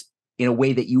realize, in a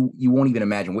way that you won't even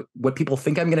imagine. What people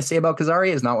think I'm going to say about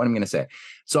Khazaria is not what I'm going to say.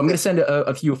 So I'm going to send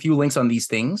a few links on these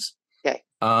things. Okay.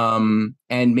 And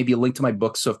maybe a link to my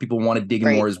book. So if people want to dig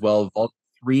in more as well, Vault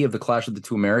 3 of the Clash of the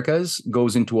Two Americas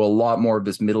goes into a lot more of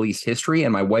this Middle East history,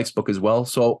 and my wife's book as well.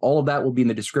 So all of that will be in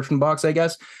the description box, I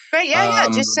guess. Great. Yeah.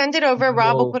 Just send it over.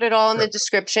 Rob will put it all in the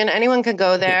description. Anyone can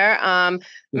go there.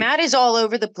 Matt is all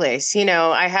over the place.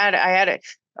 I had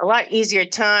a lot easier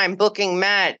time booking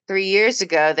Matt 3 years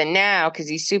ago than now, because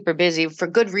he's super busy for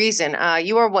good reason.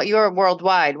 You are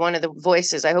worldwide, one of the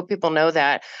voices. I hope people know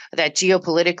that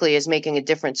geopolitically is making a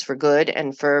difference for good,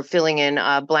 and for filling in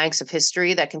blanks of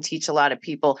history that can teach a lot of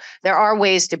people. There are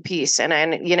ways to peace, and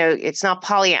it's not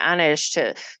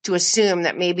Pollyannish to assume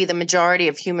that maybe the majority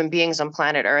of human beings on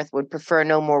planet Earth would prefer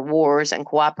no more wars and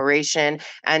cooperation,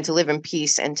 and to live in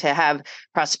peace and to have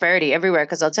prosperity everywhere.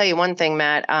 Because I'll tell you one thing,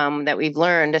 Matt, that we've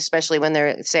learned, especially when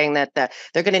they're saying that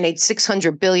they're going to need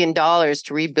 $600 billion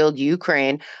to rebuild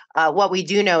Ukraine. What we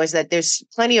do know is that there's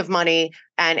plenty of money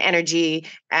and energy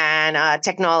and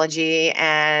technology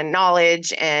and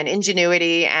knowledge and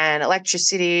ingenuity and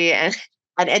electricity and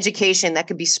education that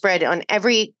could be spread on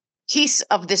every piece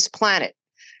of this planet.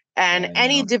 And I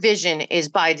any know. division is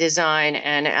by design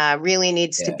and really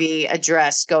needs to Yeah. be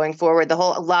addressed going forward. The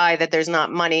whole lie that there's not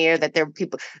money or that there are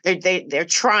people they're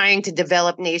trying to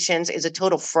develop nations is a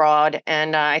total fraud.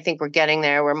 And I think we're getting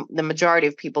there where the majority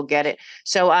of people get it.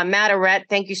 So Matt Ehret,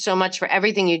 thank you so much for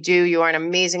everything you do. You are an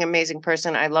amazing, amazing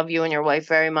person. I love you and your wife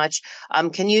very much.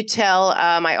 Can you tell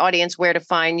my audience where to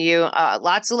find you?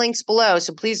 Lots of links below.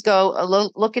 So please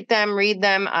go look at them, read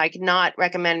them. I cannot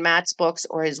recommend Matt's books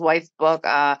or his wife's book.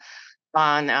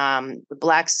 On the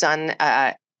Black Sun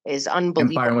is Empire in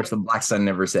unbelievable. which the Black Sun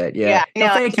never set. Yeah, Yeah. I No,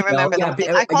 know. I thank you, can't Mel. remember Yeah, the.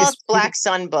 I I call it guess Black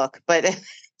Sun book, but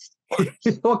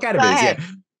what kind of go is, ahead.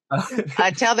 yeah.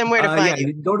 Tell them where to find Yeah,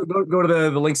 you. go to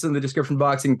the links in the description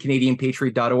box in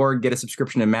CanadianPatriot.org. Get a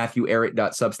subscription to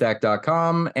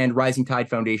MatthewEhret.substack.com, and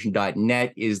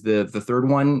RisingTideFoundation.net is the third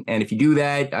one. And if you do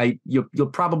that, you'll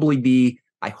probably be,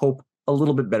 I hope, a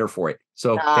little bit better for it.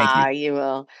 So thank you. You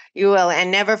will. You will. And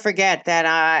never forget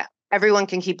that everyone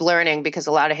can keep learning because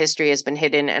a lot of history has been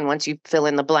hidden. And once you fill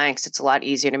in the blanks, it's a lot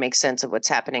easier to make sense of what's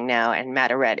happening now. And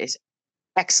Matt Ehret is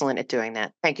excellent at doing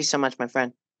that. Thank you so much, my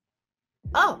friend.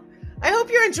 Oh, I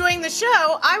hope you're enjoying the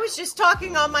show. I was just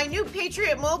talking on my new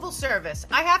Patriot mobile service.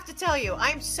 I have to tell you,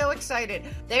 I'm so excited.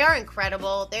 They are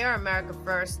incredible. They are America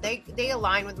first. They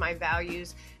align with my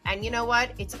values. And you know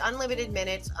what? It's unlimited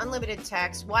minutes, unlimited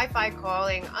text, Wi-Fi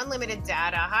calling, unlimited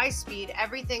data, high speed,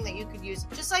 everything that you could use,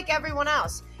 just like everyone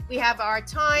else. We have our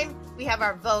time, we have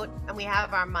our vote, and we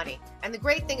have our money. And the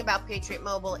great thing about Patriot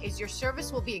Mobile is your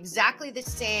service will be exactly the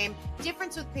same.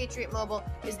 Difference with Patriot Mobile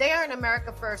is they are an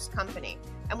America First company.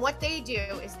 And what they do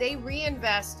is they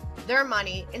reinvest their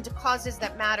money into causes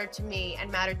that matter to me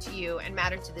and matter to you and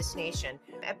matter to this nation.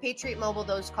 At Patriot Mobile,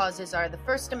 those causes are the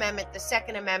First Amendment, the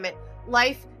Second Amendment,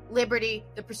 life, liberty,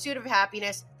 the pursuit of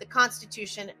happiness, the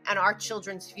Constitution, and our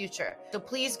children's future. So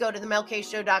please go to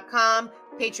themelkshow.com.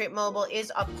 Patriot Mobile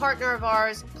is a partner of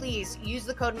ours. Please use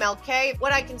the code MELK.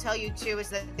 What I can tell you too is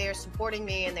that they are supporting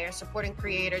me and they are supporting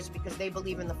creators because they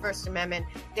believe in the First Amendment.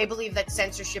 They believe that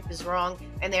censorship is wrong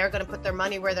and they are going to put their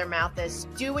money where their mouth is.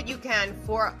 Do what you can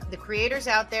for the creators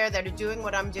out there that are doing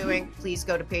what I'm doing. Please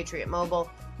go to Patriot Mobile,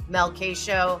 Mel K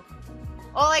Show.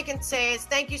 All I can say is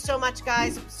thank you so much,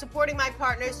 guys. Supporting my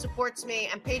partners supports me,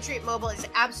 and Patriot Mobile is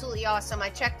absolutely awesome. I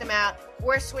checked them out.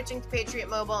 We're switching to Patriot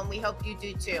Mobile, and we hope you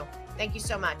do too. Thank you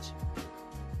so much.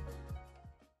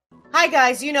 Hi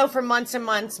guys, you know for months and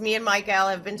months, me and Mike Al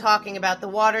have been talking about the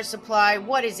water supply,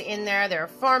 what is in there. There are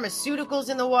pharmaceuticals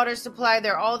in the water supply.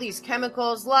 There are all these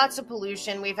chemicals, lots of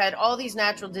pollution. We've had all these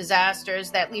natural disasters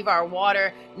that leave our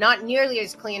water not nearly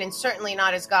as clean and certainly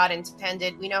not as God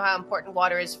intended. We know how important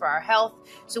water is for our health.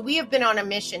 So we have been on a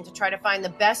mission to try to find the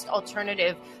best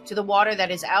alternative to the water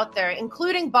that is out there,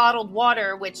 including bottled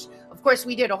water, which of course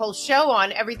we did a whole show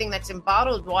on everything that's in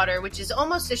bottled water, which is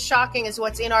almost as shocking as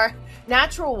what's in our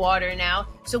natural water now.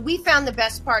 So we found the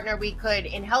best partner we could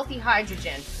in Healthy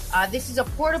Hydrogen. This is a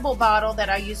portable bottle that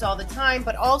I use all the time,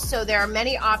 but also there are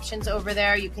many options over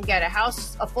there. You can get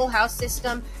a full house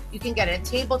system. You can get a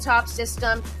tabletop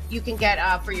system. You can get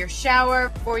for your shower,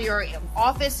 for your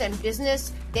office and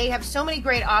business. They have so many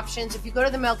great options. If you go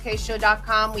to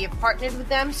themelkshow.com, we have partnered with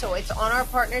them. So it's on our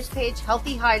partners page,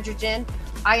 Healthy Hydrogen.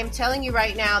 I am telling you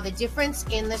right now, the difference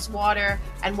in this water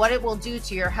and what it will do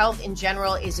to your health in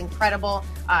general is incredible.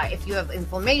 If you have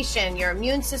inflammation, your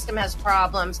immune system has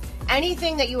problems,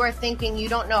 anything that you are thinking you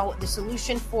don't know the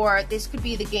solution for, this could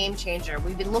be the game changer.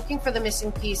 We've been looking for the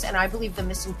missing piece, and I believe the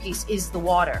missing piece is the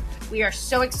water. We are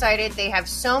so excited. They have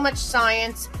so much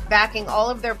science backing all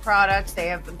of their products. They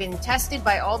have been tested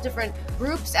by all different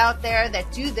groups out there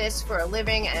that do this for a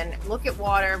living and look at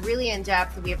water really in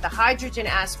depth. We have the hydrogen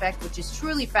aspect, which is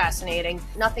truly fascinating.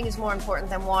 Nothing is more important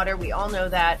than water. We all know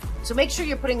that. So make sure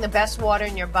you're putting the best water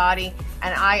in your body.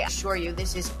 And I assure you,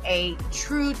 this is a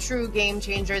true game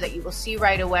changer that you will see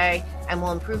right away and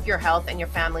will improve your health and your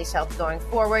family's health going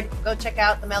forward. Go check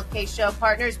out the Mel K Show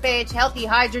partners page, Healthy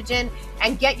Hydrogen,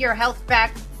 and get your health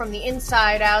back from the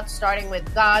inside out, starting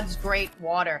with God's great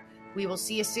water. We will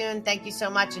see you soon. Thank you so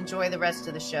much. Enjoy the rest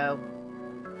of the show.